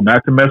and who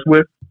not to mess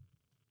with.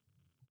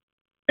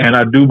 And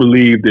I do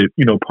believe that,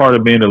 you know, part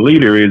of being a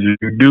leader is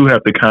you do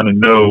have to kind of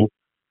know,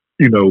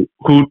 you know,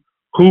 who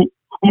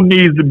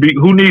needs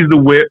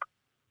the whip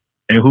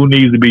and who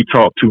needs to be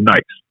talked to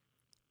nice.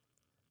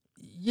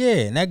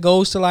 Yeah, and that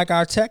goes to like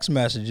our text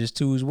messages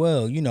too as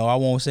well. You know, I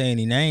won't say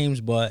any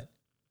names, but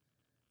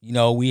you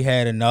know, we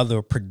had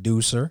another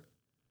producer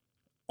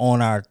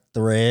on our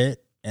thread,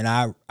 and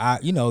I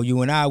you know,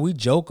 you and I, we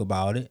joke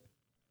about it.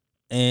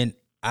 And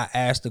I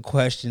asked the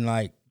question,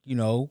 like, you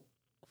know,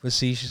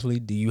 facetiously,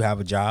 do you have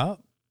a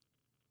job?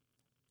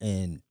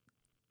 And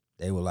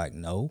they were like,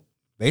 no.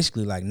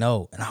 Basically like,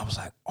 no. And I was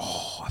like,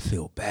 oh, I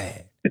feel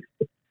bad.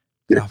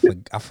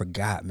 I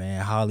forgot,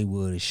 man.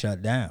 Hollywood is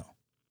shut down.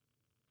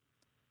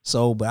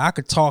 So, but I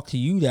could talk to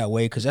you that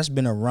way because that's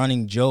been a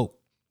running joke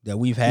that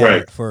we've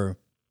had for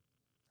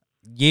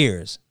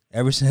years,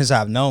 ever since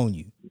I've known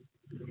you.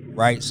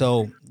 Right?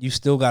 So you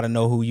still got to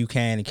know who you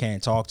can and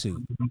can't talk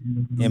to.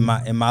 In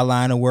my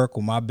line of work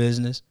or my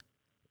business,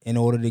 in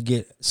order to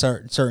get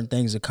certain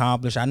things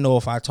accomplished, I know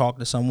if I talk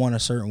to someone a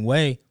certain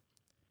way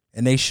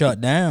and they shut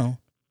down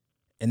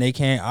and they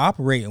can't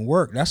operate and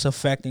work, that's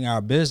affecting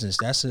our business.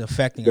 That's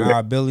affecting our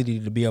ability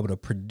to be able to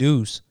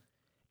produce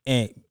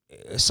and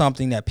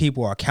something that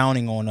people are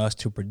counting on us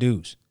to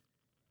produce.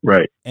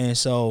 Right. And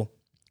so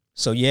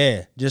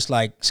yeah, just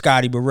like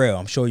Scotty Burrell,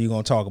 I'm sure you're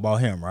going to talk about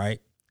him, right?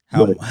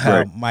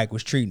 How Mike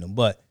was treating him,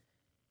 but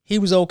he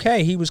was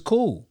okay. He was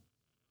cool.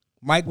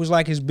 Mike was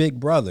like his big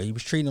brother. He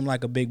was treating him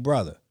like a big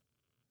brother.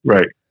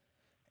 Right.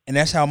 And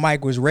that's how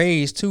Mike was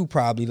raised too,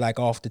 probably like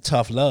off the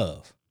tough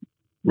love.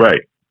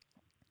 Right.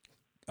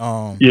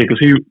 Yeah, because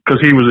he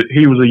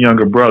was a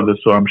younger brother,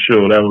 so I'm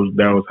sure that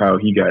was how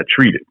he got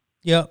treated.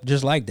 Yep,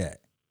 just like that.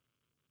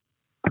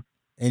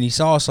 And he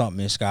saw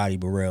something in Scotty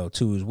Burrell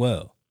too as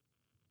well.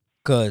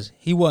 Cause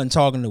he wasn't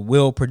talking to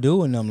Will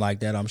Purdue and them like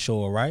that, I'm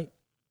sure, right?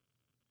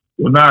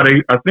 Well,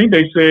 I think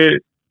they said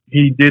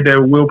he did that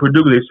with Will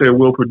Purdue. They said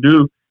Will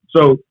Purdue.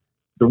 So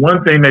the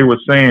one thing they were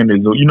saying is,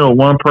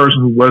 one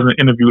person who wasn't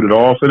interviewed at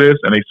all for this,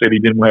 and they said he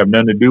didn't have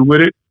nothing to do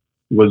with it,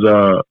 was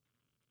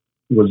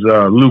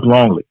Luke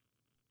Longley.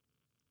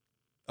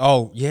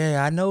 Oh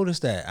yeah, I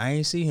noticed that. I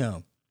ain't see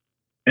him.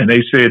 And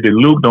they said that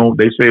Luke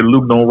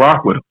don't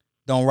rock with him.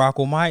 Don't rock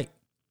with Mike.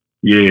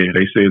 Yeah,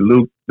 they said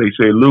Luke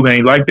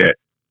ain't like that.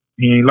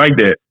 He ain't like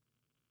that.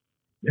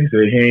 They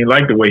said he ain't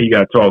like the way he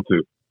got talked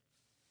to.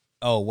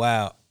 Oh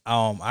wow.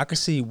 I could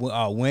see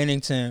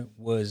Winnington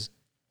was,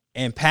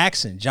 and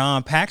Paxson.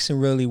 John Paxson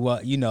really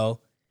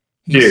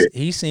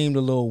he seemed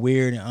a little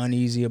weird and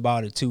uneasy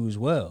about it too as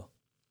well.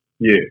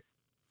 Yeah,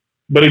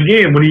 but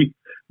again,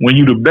 when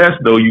you the best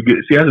though,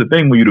 that's the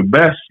thing. When you the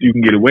best, you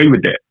can get away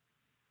with that.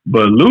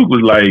 But Luke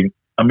was like,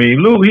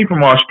 Luke, he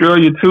from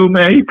Australia too,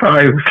 man. He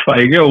probably was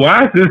like, yo,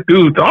 why is this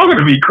dude talking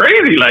to me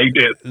crazy like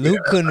this?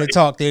 Luke couldn't have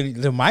talked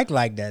to Mike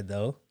like that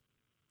though.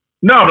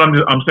 No, but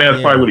I'm saying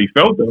that's probably what he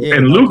felt though. Yeah,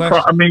 and Luke,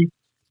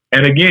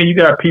 and again, you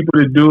got people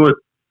to do it.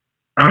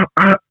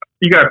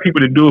 You got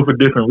people to do it for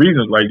different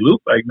reasons. Like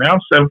Luke, like, man, I'm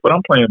 7 foot,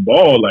 I'm playing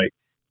ball. Like,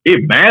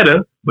 it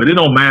matter, but it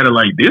don't matter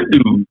like this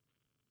dude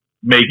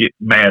make it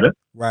matter.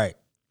 Right.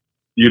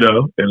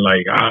 And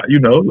like,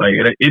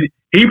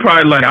 he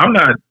probably like, I'm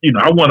not,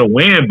 I want to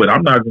win, but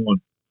I'm not going.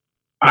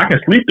 I can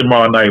sleep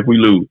tomorrow night if we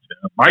lose.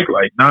 And Mike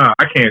like, nah,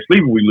 I can't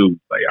sleep if we lose.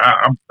 Like,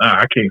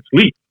 I can't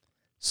sleep.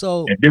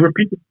 So and different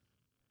people.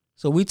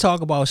 So we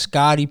talk about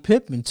Scottie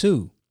Pippen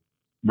too.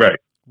 Right.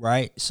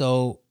 Right.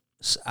 So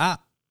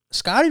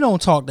Scottie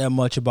don't talk that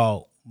much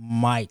about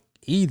Mike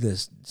either.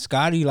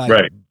 Scottie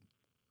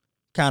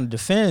kind of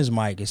defends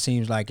Mike, it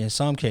seems like, in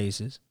some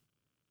cases.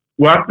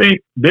 Well, I think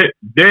that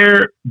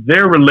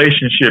their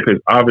relationship has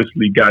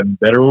obviously gotten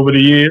better over the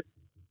years,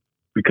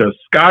 because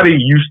Scottie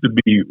used to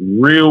be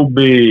real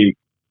big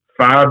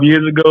 5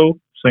 years ago,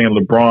 saying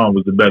LeBron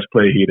was the best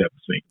player he'd ever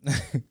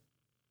seen.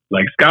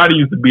 Like, Scottie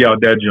used to be out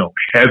that joint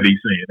heavy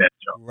saying that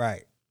joint.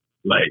 Right.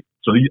 Like,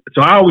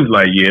 so I always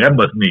like, yeah, that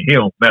must mean he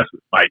don't mess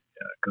with Mike,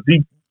 because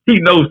he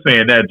knows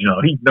saying that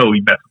joint. He know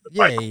he messing with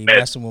Mike. Yeah, he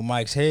messing with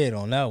Mike's head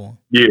on that one.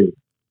 Yeah.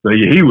 So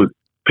yeah,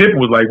 Pippen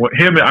was like,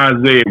 him and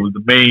Isaiah was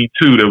the main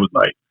two that was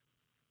like,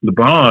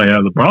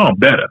 LeBron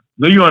better.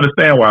 So you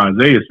understand why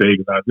Isaiah said,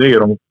 because Isaiah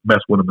don't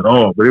mess with him at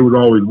all. But it was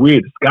always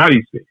weird.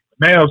 Scottie said,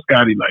 now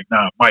Scottie like,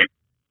 nah, Mike.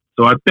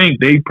 So I think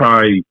they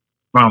probably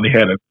finally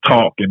had a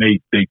talk and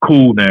they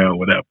cool now or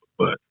whatever.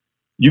 But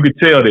you could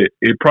tell that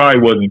it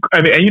probably wasn't.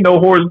 And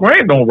Horace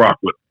Grant don't rock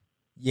with him.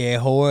 Yeah,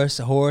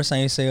 Horace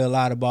ain't say a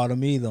lot about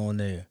him either on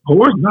there.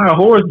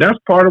 Horace, that's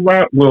part of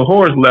why. Well,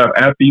 Horace left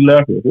after he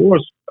left.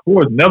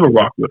 Horace never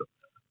rocked with him.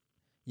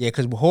 Yeah,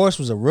 because Horace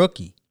was a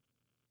rookie.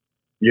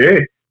 Yeah.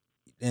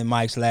 In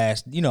Mike's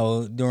last,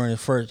 during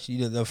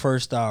the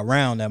first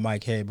round that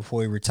Mike had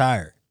before he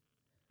retired.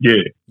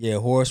 Yeah. Yeah,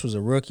 Horace was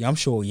a rookie. I'm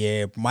sure,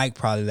 Mike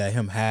probably let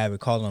him have it,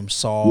 calling him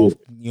soft.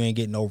 Yeah. You ain't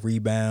getting no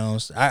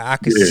rebounds. I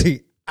could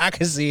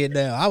see it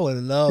now. I would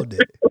have loved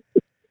it.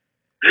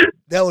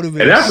 That would have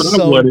been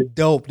so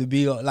dope to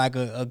be like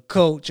a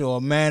coach or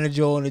a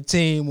manager on the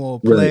team or a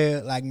player.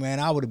 Right. Like,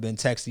 man, I would have been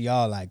texting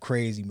y'all like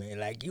crazy, man.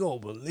 Like, you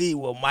don't believe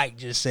what Mike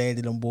just said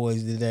to them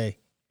boys today.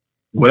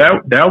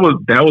 Well, that was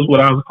what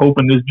I was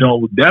hoping this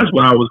joint was. That's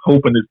what I was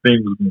hoping this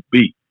thing was going to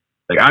be.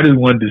 Like, I just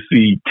wanted to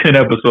see 10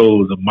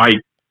 episodes of Mike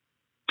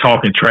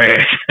talking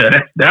trash.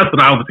 That's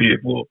what I was here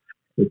for.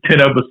 The 10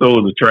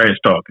 episodes of trash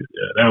talking.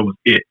 Yeah, that was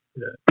it.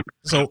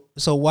 Yeah.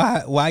 So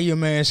why your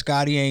man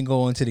Scottie ain't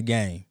going to the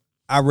game?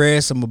 I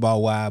read some about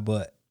why,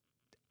 but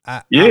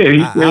I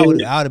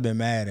would have been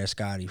mad at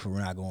Scottie for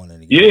not going to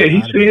the game. Yeah,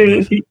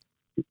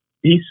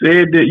 he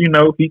said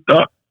that he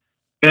thought.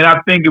 And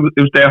I think it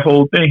was that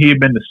whole thing. He had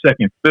been the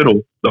second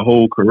fiddle the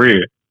whole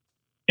career.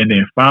 And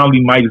then finally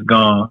Mike's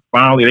gone.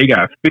 Finally, they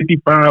got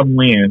 55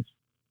 wins.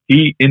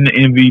 He in the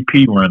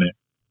MVP running.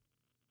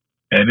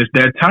 And it's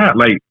that time.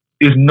 Like,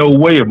 there's no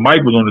way if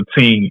Mike was on the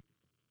team,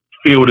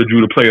 Phil would have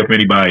drew the play up for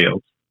anybody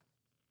else.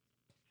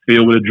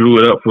 Phil would have drew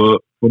it up for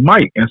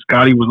Mike. And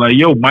Scottie was like,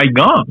 yo, Mike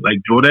gone. Like,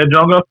 draw that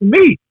junk up for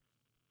me.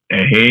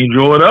 And he ain't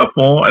draw it up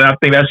for him. And I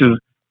think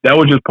that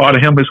was just part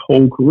of him his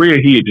whole career.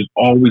 He had just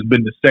always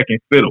been the second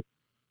fiddle.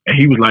 And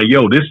he was like,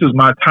 yo, this is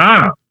my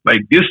time.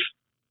 Like, this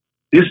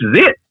is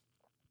it.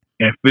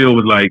 And Phil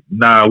was like,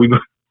 nah, we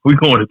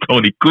going to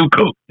Tony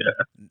Kukoc. Yeah.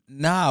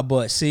 Nah,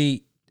 but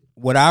see,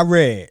 what I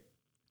read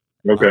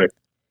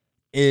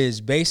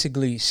is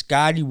basically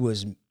Scottie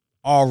was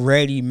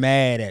already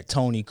mad at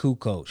Tony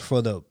Kukoc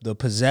for the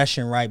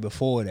possession right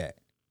before that.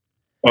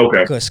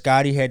 Okay. Because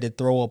Scottie had to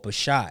throw up a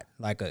shot,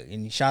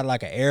 and he shot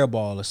like an air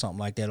ball or something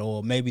like that,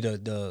 or maybe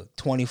the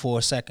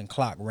 24-second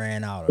clock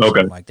ran out or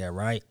something like that,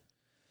 right?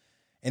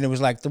 And it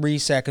was like 3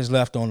 seconds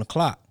left on the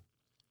clock.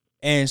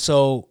 And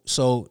so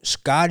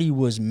Scottie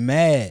was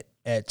mad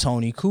at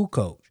Tony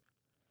Kukoc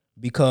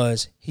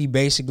because he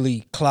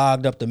basically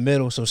clogged up the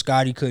middle, so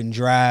Scotty couldn't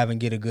drive and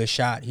get a good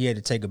shot. He had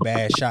to take a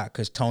bad shot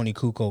because Tony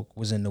Kukoc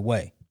was in the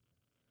way.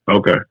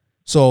 Okay.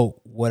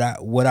 So what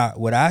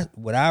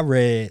I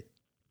read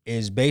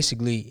is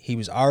basically he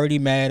was already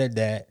mad at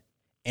that,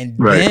 and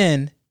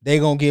then they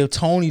gonna give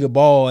Tony the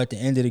ball at the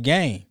end of the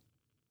game.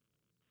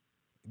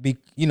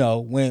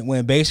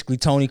 When basically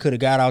Tony could have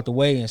got out the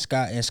way and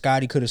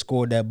Scotty could have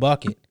scored that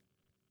bucket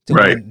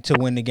to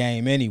win the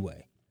game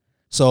anyway.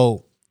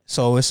 So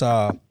it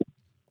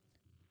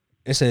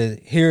says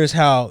here's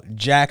how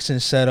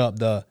Jackson set up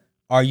the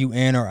 "Are you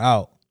in or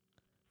out?"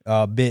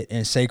 Bit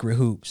in Sacred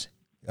Hoops.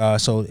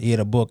 So he had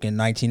a book in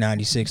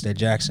 1996 that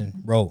Jackson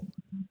wrote.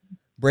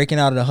 Breaking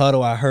out of the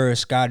huddle, I heard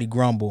Scotty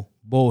grumble,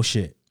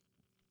 "Bullshit."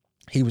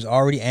 He was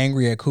already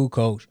angry at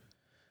Kukoc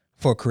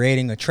for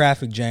creating a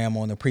traffic jam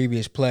on the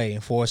previous play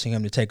and forcing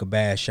him to take a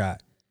bad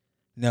shot.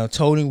 Now,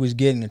 Tony was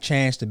getting a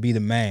chance to be the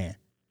man.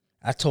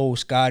 I told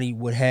Scotty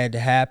what had to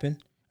happen.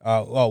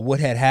 What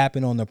had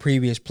happened on the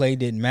previous play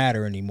didn't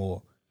matter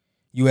anymore.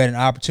 You had an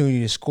opportunity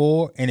to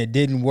score, and it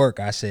didn't work,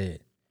 I said.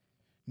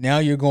 Now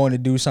you're going to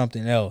do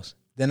something else.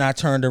 Then I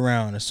turned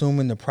around,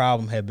 assuming the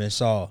problem had been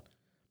solved.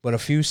 But a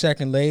few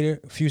seconds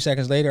later,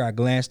 I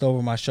glanced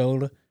over my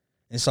shoulder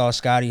and saw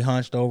Scotty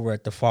hunched over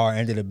at the far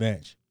end of the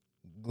bench,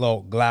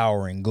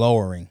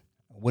 glowering.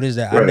 What is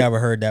that? I never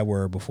heard that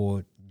word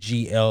before.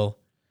 Glowering.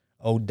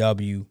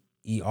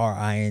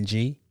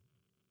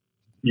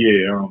 Yeah,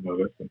 I don't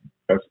know.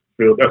 That's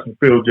some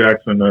Phil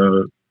Jackson,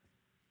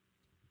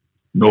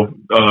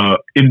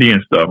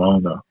 Indian stuff. I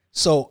don't know.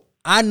 So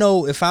I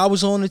know if I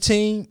was on the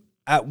team,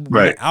 I would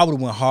have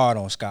went hard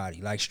on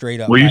Scotty, like straight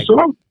up. Well,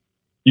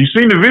 you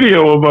seen the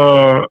video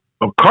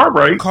of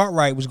Cartwright?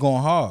 Cartwright was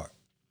going hard.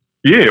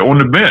 Yeah, on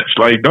the bench,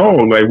 like,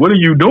 dog, like, what are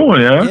you doing,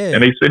 yeah?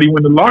 And they said he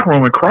went to the locker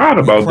room and cried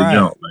about the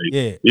jump.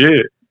 Like,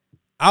 yeah.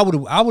 I would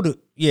have.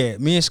 Yeah,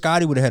 me and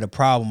Scotty would have had a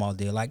problem out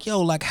there. Like,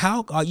 yo, like,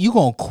 how are you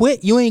gonna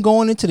quit? You ain't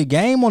going into the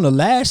game on the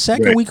last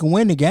second. We can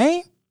win the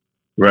game.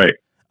 Right.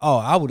 Oh,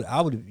 I would.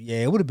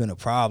 Yeah, it would have been a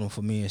problem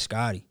for me and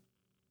Scotty.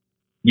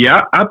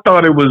 Yeah, I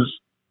thought it was.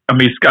 I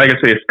mean, like I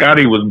said,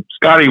 Scotty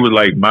was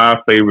like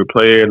my favorite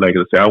player. Like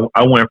I said,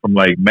 I went from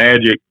like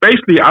Magic.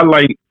 Basically,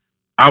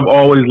 I've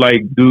always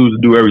liked dudes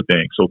to do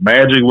everything. So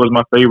Magic was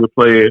my favorite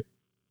player,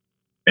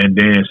 and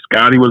then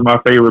Scotty was my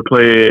favorite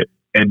player,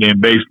 and then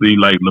basically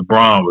like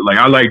LeBron. Like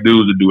I like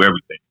dudes to do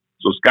everything.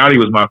 So Scotty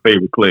was my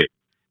favorite player,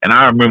 and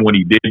I remember when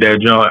he did that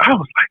jump, I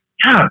was like,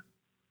 yeah,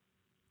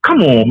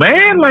 come on,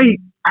 man, like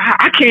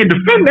I can't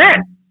defend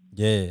that.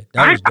 Yeah,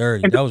 that was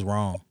dirty. That was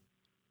wrong.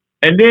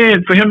 And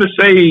then for him to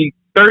say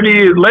 30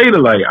 years later,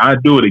 like I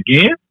do it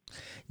again.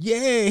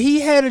 Yeah,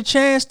 he had a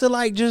chance to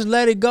like just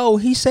let it go.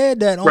 He said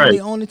that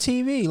on the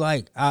TV.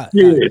 Like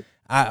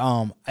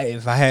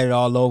if I had it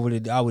all over,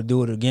 I would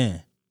do it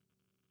again.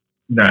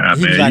 Nah,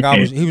 he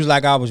man. He was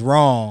like I was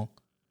wrong,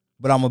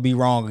 but I'm gonna be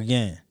wrong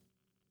again.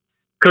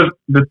 Because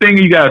the thing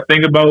you gotta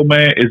think about,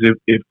 man, is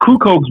if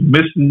Kukoc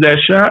misses that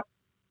shot,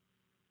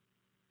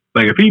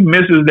 like if he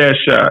misses that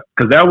shot,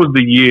 because that was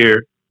the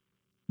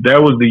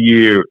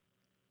year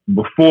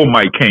before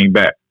Mike came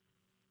back.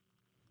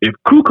 If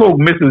Kukoc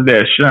misses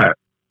that shot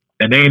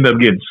and they end up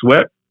getting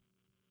swept,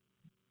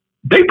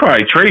 they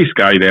probably trade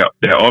Scotty that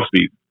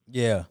offseason.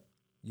 Yeah.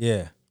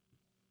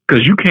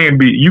 Because you can't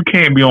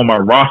be on my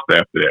roster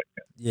after that.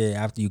 Yeah,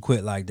 after you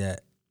quit like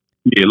that.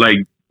 Yeah, like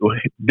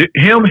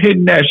him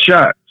hitting that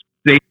shot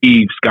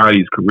saved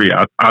Scotty's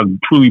career. I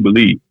truly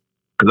believe.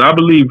 Because I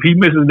believe if he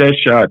misses that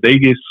shot, they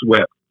get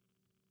swept.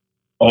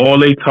 All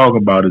they talk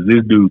about is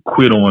this dude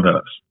quit on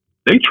us.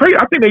 I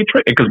think they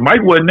trade because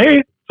Mike wasn't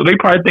there, so they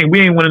probably think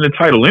we ain't winning the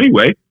title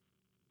anyway.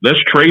 Let's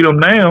trade him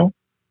now.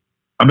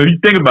 I mean, if you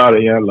think about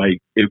it, yeah,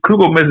 like if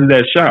Kukoc misses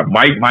that shot,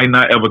 Mike might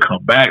not ever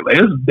come back. Like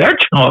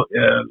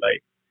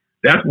like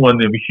that's one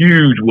of them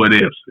huge what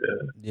ifs.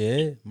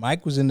 Yeah,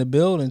 Mike was in the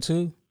building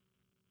too.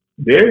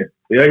 Yeah,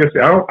 like I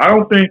said, I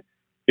don't think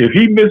if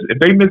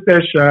they miss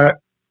that shot,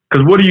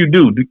 because what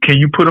do? Can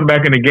you put him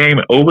back in the game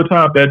in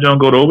overtime if that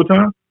jump go to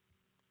overtime?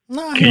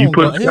 No, he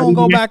don't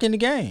go back in the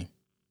game.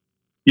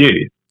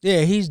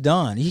 Yeah, he's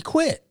done. He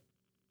quit.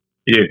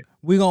 Yeah,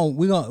 we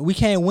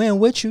can't win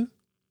with you.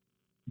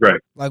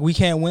 Right. Like we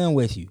can't win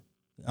with you.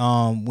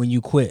 When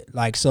you quit,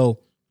 like so,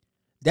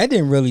 that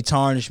didn't really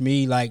tarnish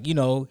me. Like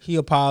he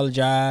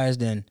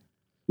apologized and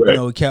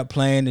he kept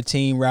playing. The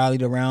team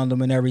rallied around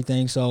him and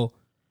everything. So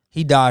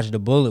he dodged a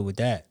bullet with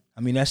that.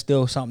 I mean, that's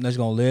still something that's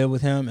gonna live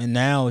with him. And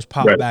now it's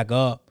popped back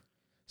up.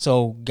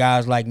 So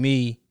guys like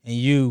me and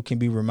you can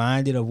be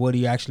reminded of what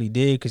he actually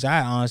did because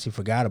I honestly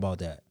forgot about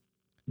that.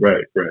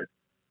 Right.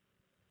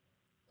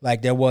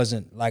 Like there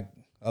wasn't like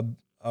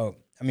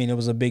I mean, it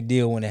was a big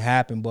deal when it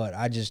happened, but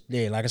like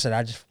I said,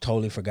 I just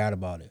totally forgot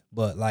about it.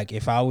 But like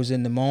if I was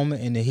in the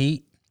moment, in the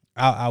heat,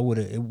 I would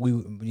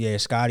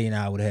have, Scotty and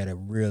I would have had a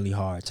really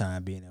hard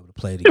time being able to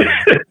play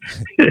together.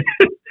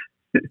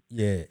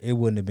 Yeah, it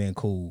wouldn't have been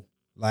cool.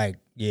 Like,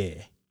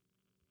 yeah.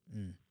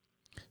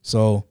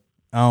 So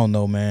I don't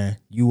know, man.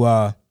 We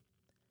got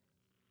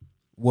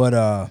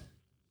a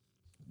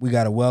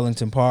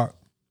Wellington Park.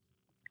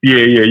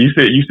 Yeah. You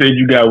said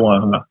you got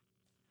one, huh?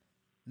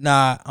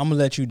 Nah, I'm gonna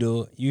let you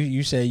do it.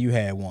 You said you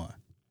had one.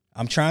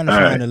 I'm trying to All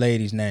find right. the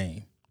lady's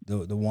name,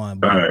 the one, All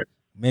but right.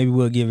 maybe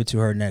we'll give it to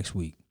her next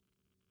week.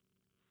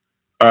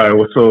 All right.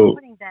 Well, so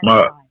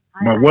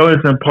my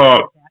Wellington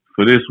Park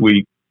for this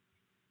week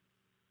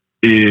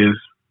is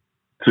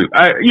to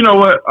you know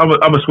what? I'm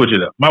gonna switch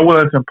it up. My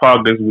Wellington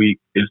Park this week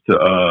is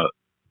to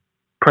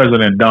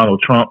President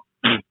Donald Trump,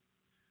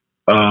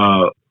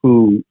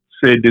 who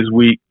said this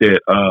week that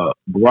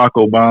Barack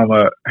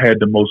Obama had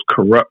the most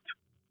corrupt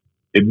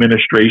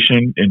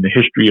administration in the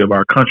history of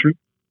our country.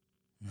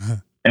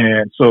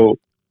 And so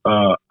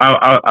I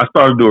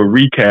started to do a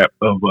recap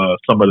of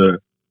some of the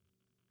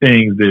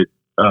things that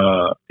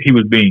he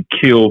was being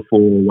killed for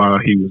while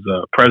he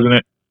was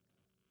president.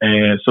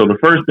 And so the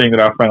first thing that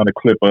I found a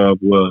clip of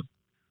was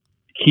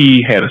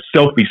he had a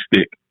selfie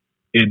stick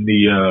in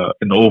the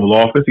Oval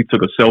Office. He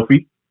took a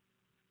selfie,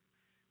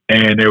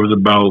 and there was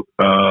about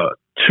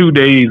 2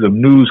 days of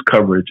news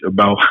coverage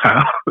about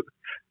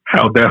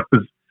how that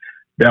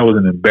was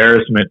an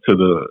embarrassment to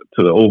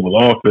the Oval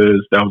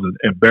Office. That was an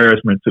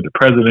embarrassment to the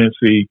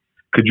presidency.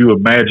 Could you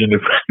imagine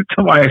if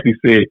somebody actually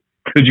said,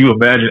 "Could you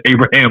imagine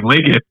Abraham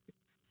Lincoln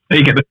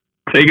taking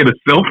a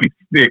selfie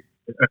stick?"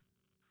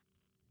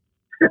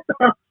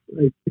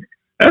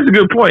 That's a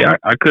good point.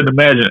 I couldn't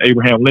imagine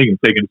Abraham Lincoln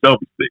taking a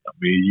selfie stick. I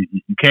mean,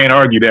 you can't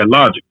argue that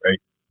logic, right?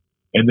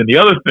 And then the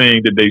other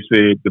thing that they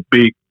said, the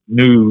big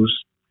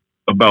news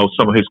about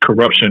some of his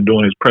corruption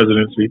during his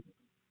presidency,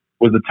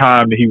 was the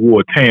time that he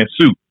wore a tan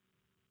suit.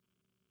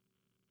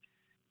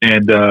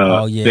 And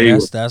oh yeah,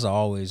 that's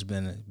always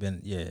been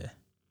yeah.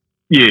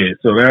 Yeah,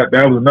 so that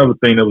was another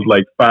thing that was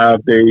like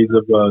 5 days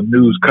of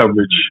news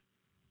coverage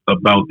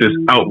about this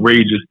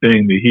outrageous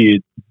thing that he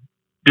had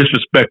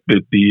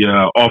disrespected the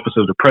office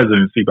of the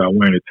presidency by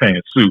wearing a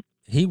tan suit.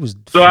 He was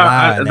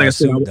fly in that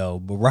suit though.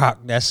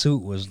 Barack, that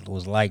suit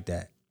was like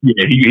that.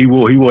 Yeah, he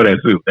wore that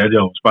suit. That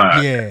joke was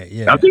fine.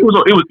 Yeah. I think it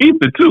was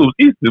Easter too. It was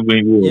Easter when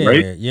he wore,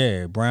 right?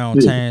 Yeah, brown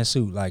tan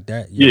suit like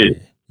that.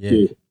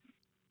 Yeah.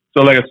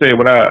 So like I said,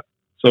 when I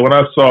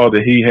saw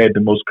that he had the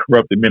most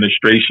corrupt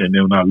administration,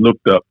 and when I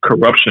looked up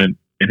corruption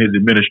in his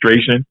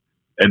administration,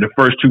 and the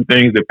first two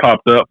things that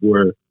popped up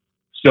were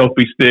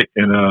selfie stick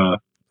and a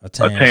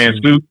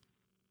tan suit.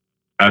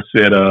 I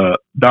said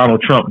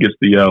Donald Trump gets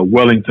the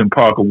Wellington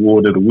Park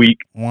Award of the week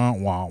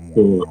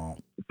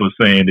for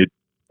saying that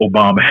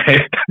Obama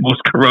had the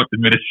most corrupt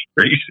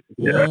administration.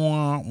 Yeah.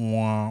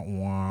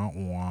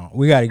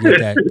 We got to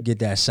get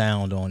that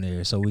sound on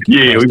there so we can.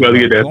 Yeah, we got to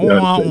get that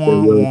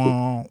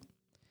sound.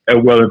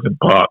 At Wellington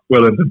Park.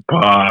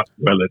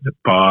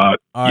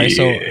 All right,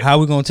 so how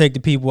we gonna take the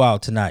people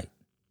out tonight?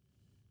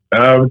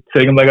 I'm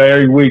taking like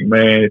every week,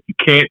 man. If you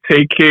can't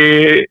take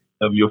care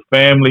of your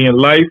family and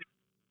life,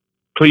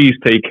 please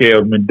take care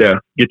of them in death.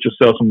 Get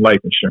yourself some life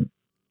insurance.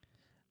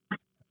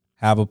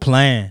 Have a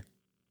plan.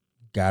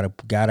 Gotta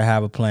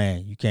have a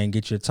plan. You can't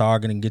get your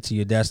target and get to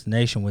your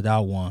destination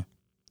without one.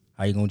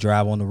 How you gonna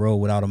drive on the road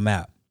without a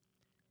map?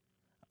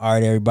 All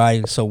right,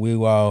 everybody. So we're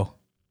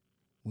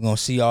gonna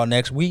see y'all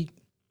next week.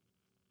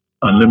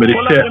 Unlimited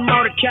tip.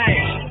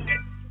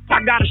 I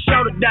got a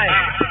show today.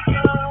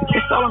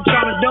 That's all I'm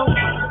trying to do.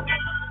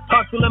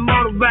 Hustle and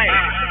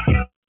motivate.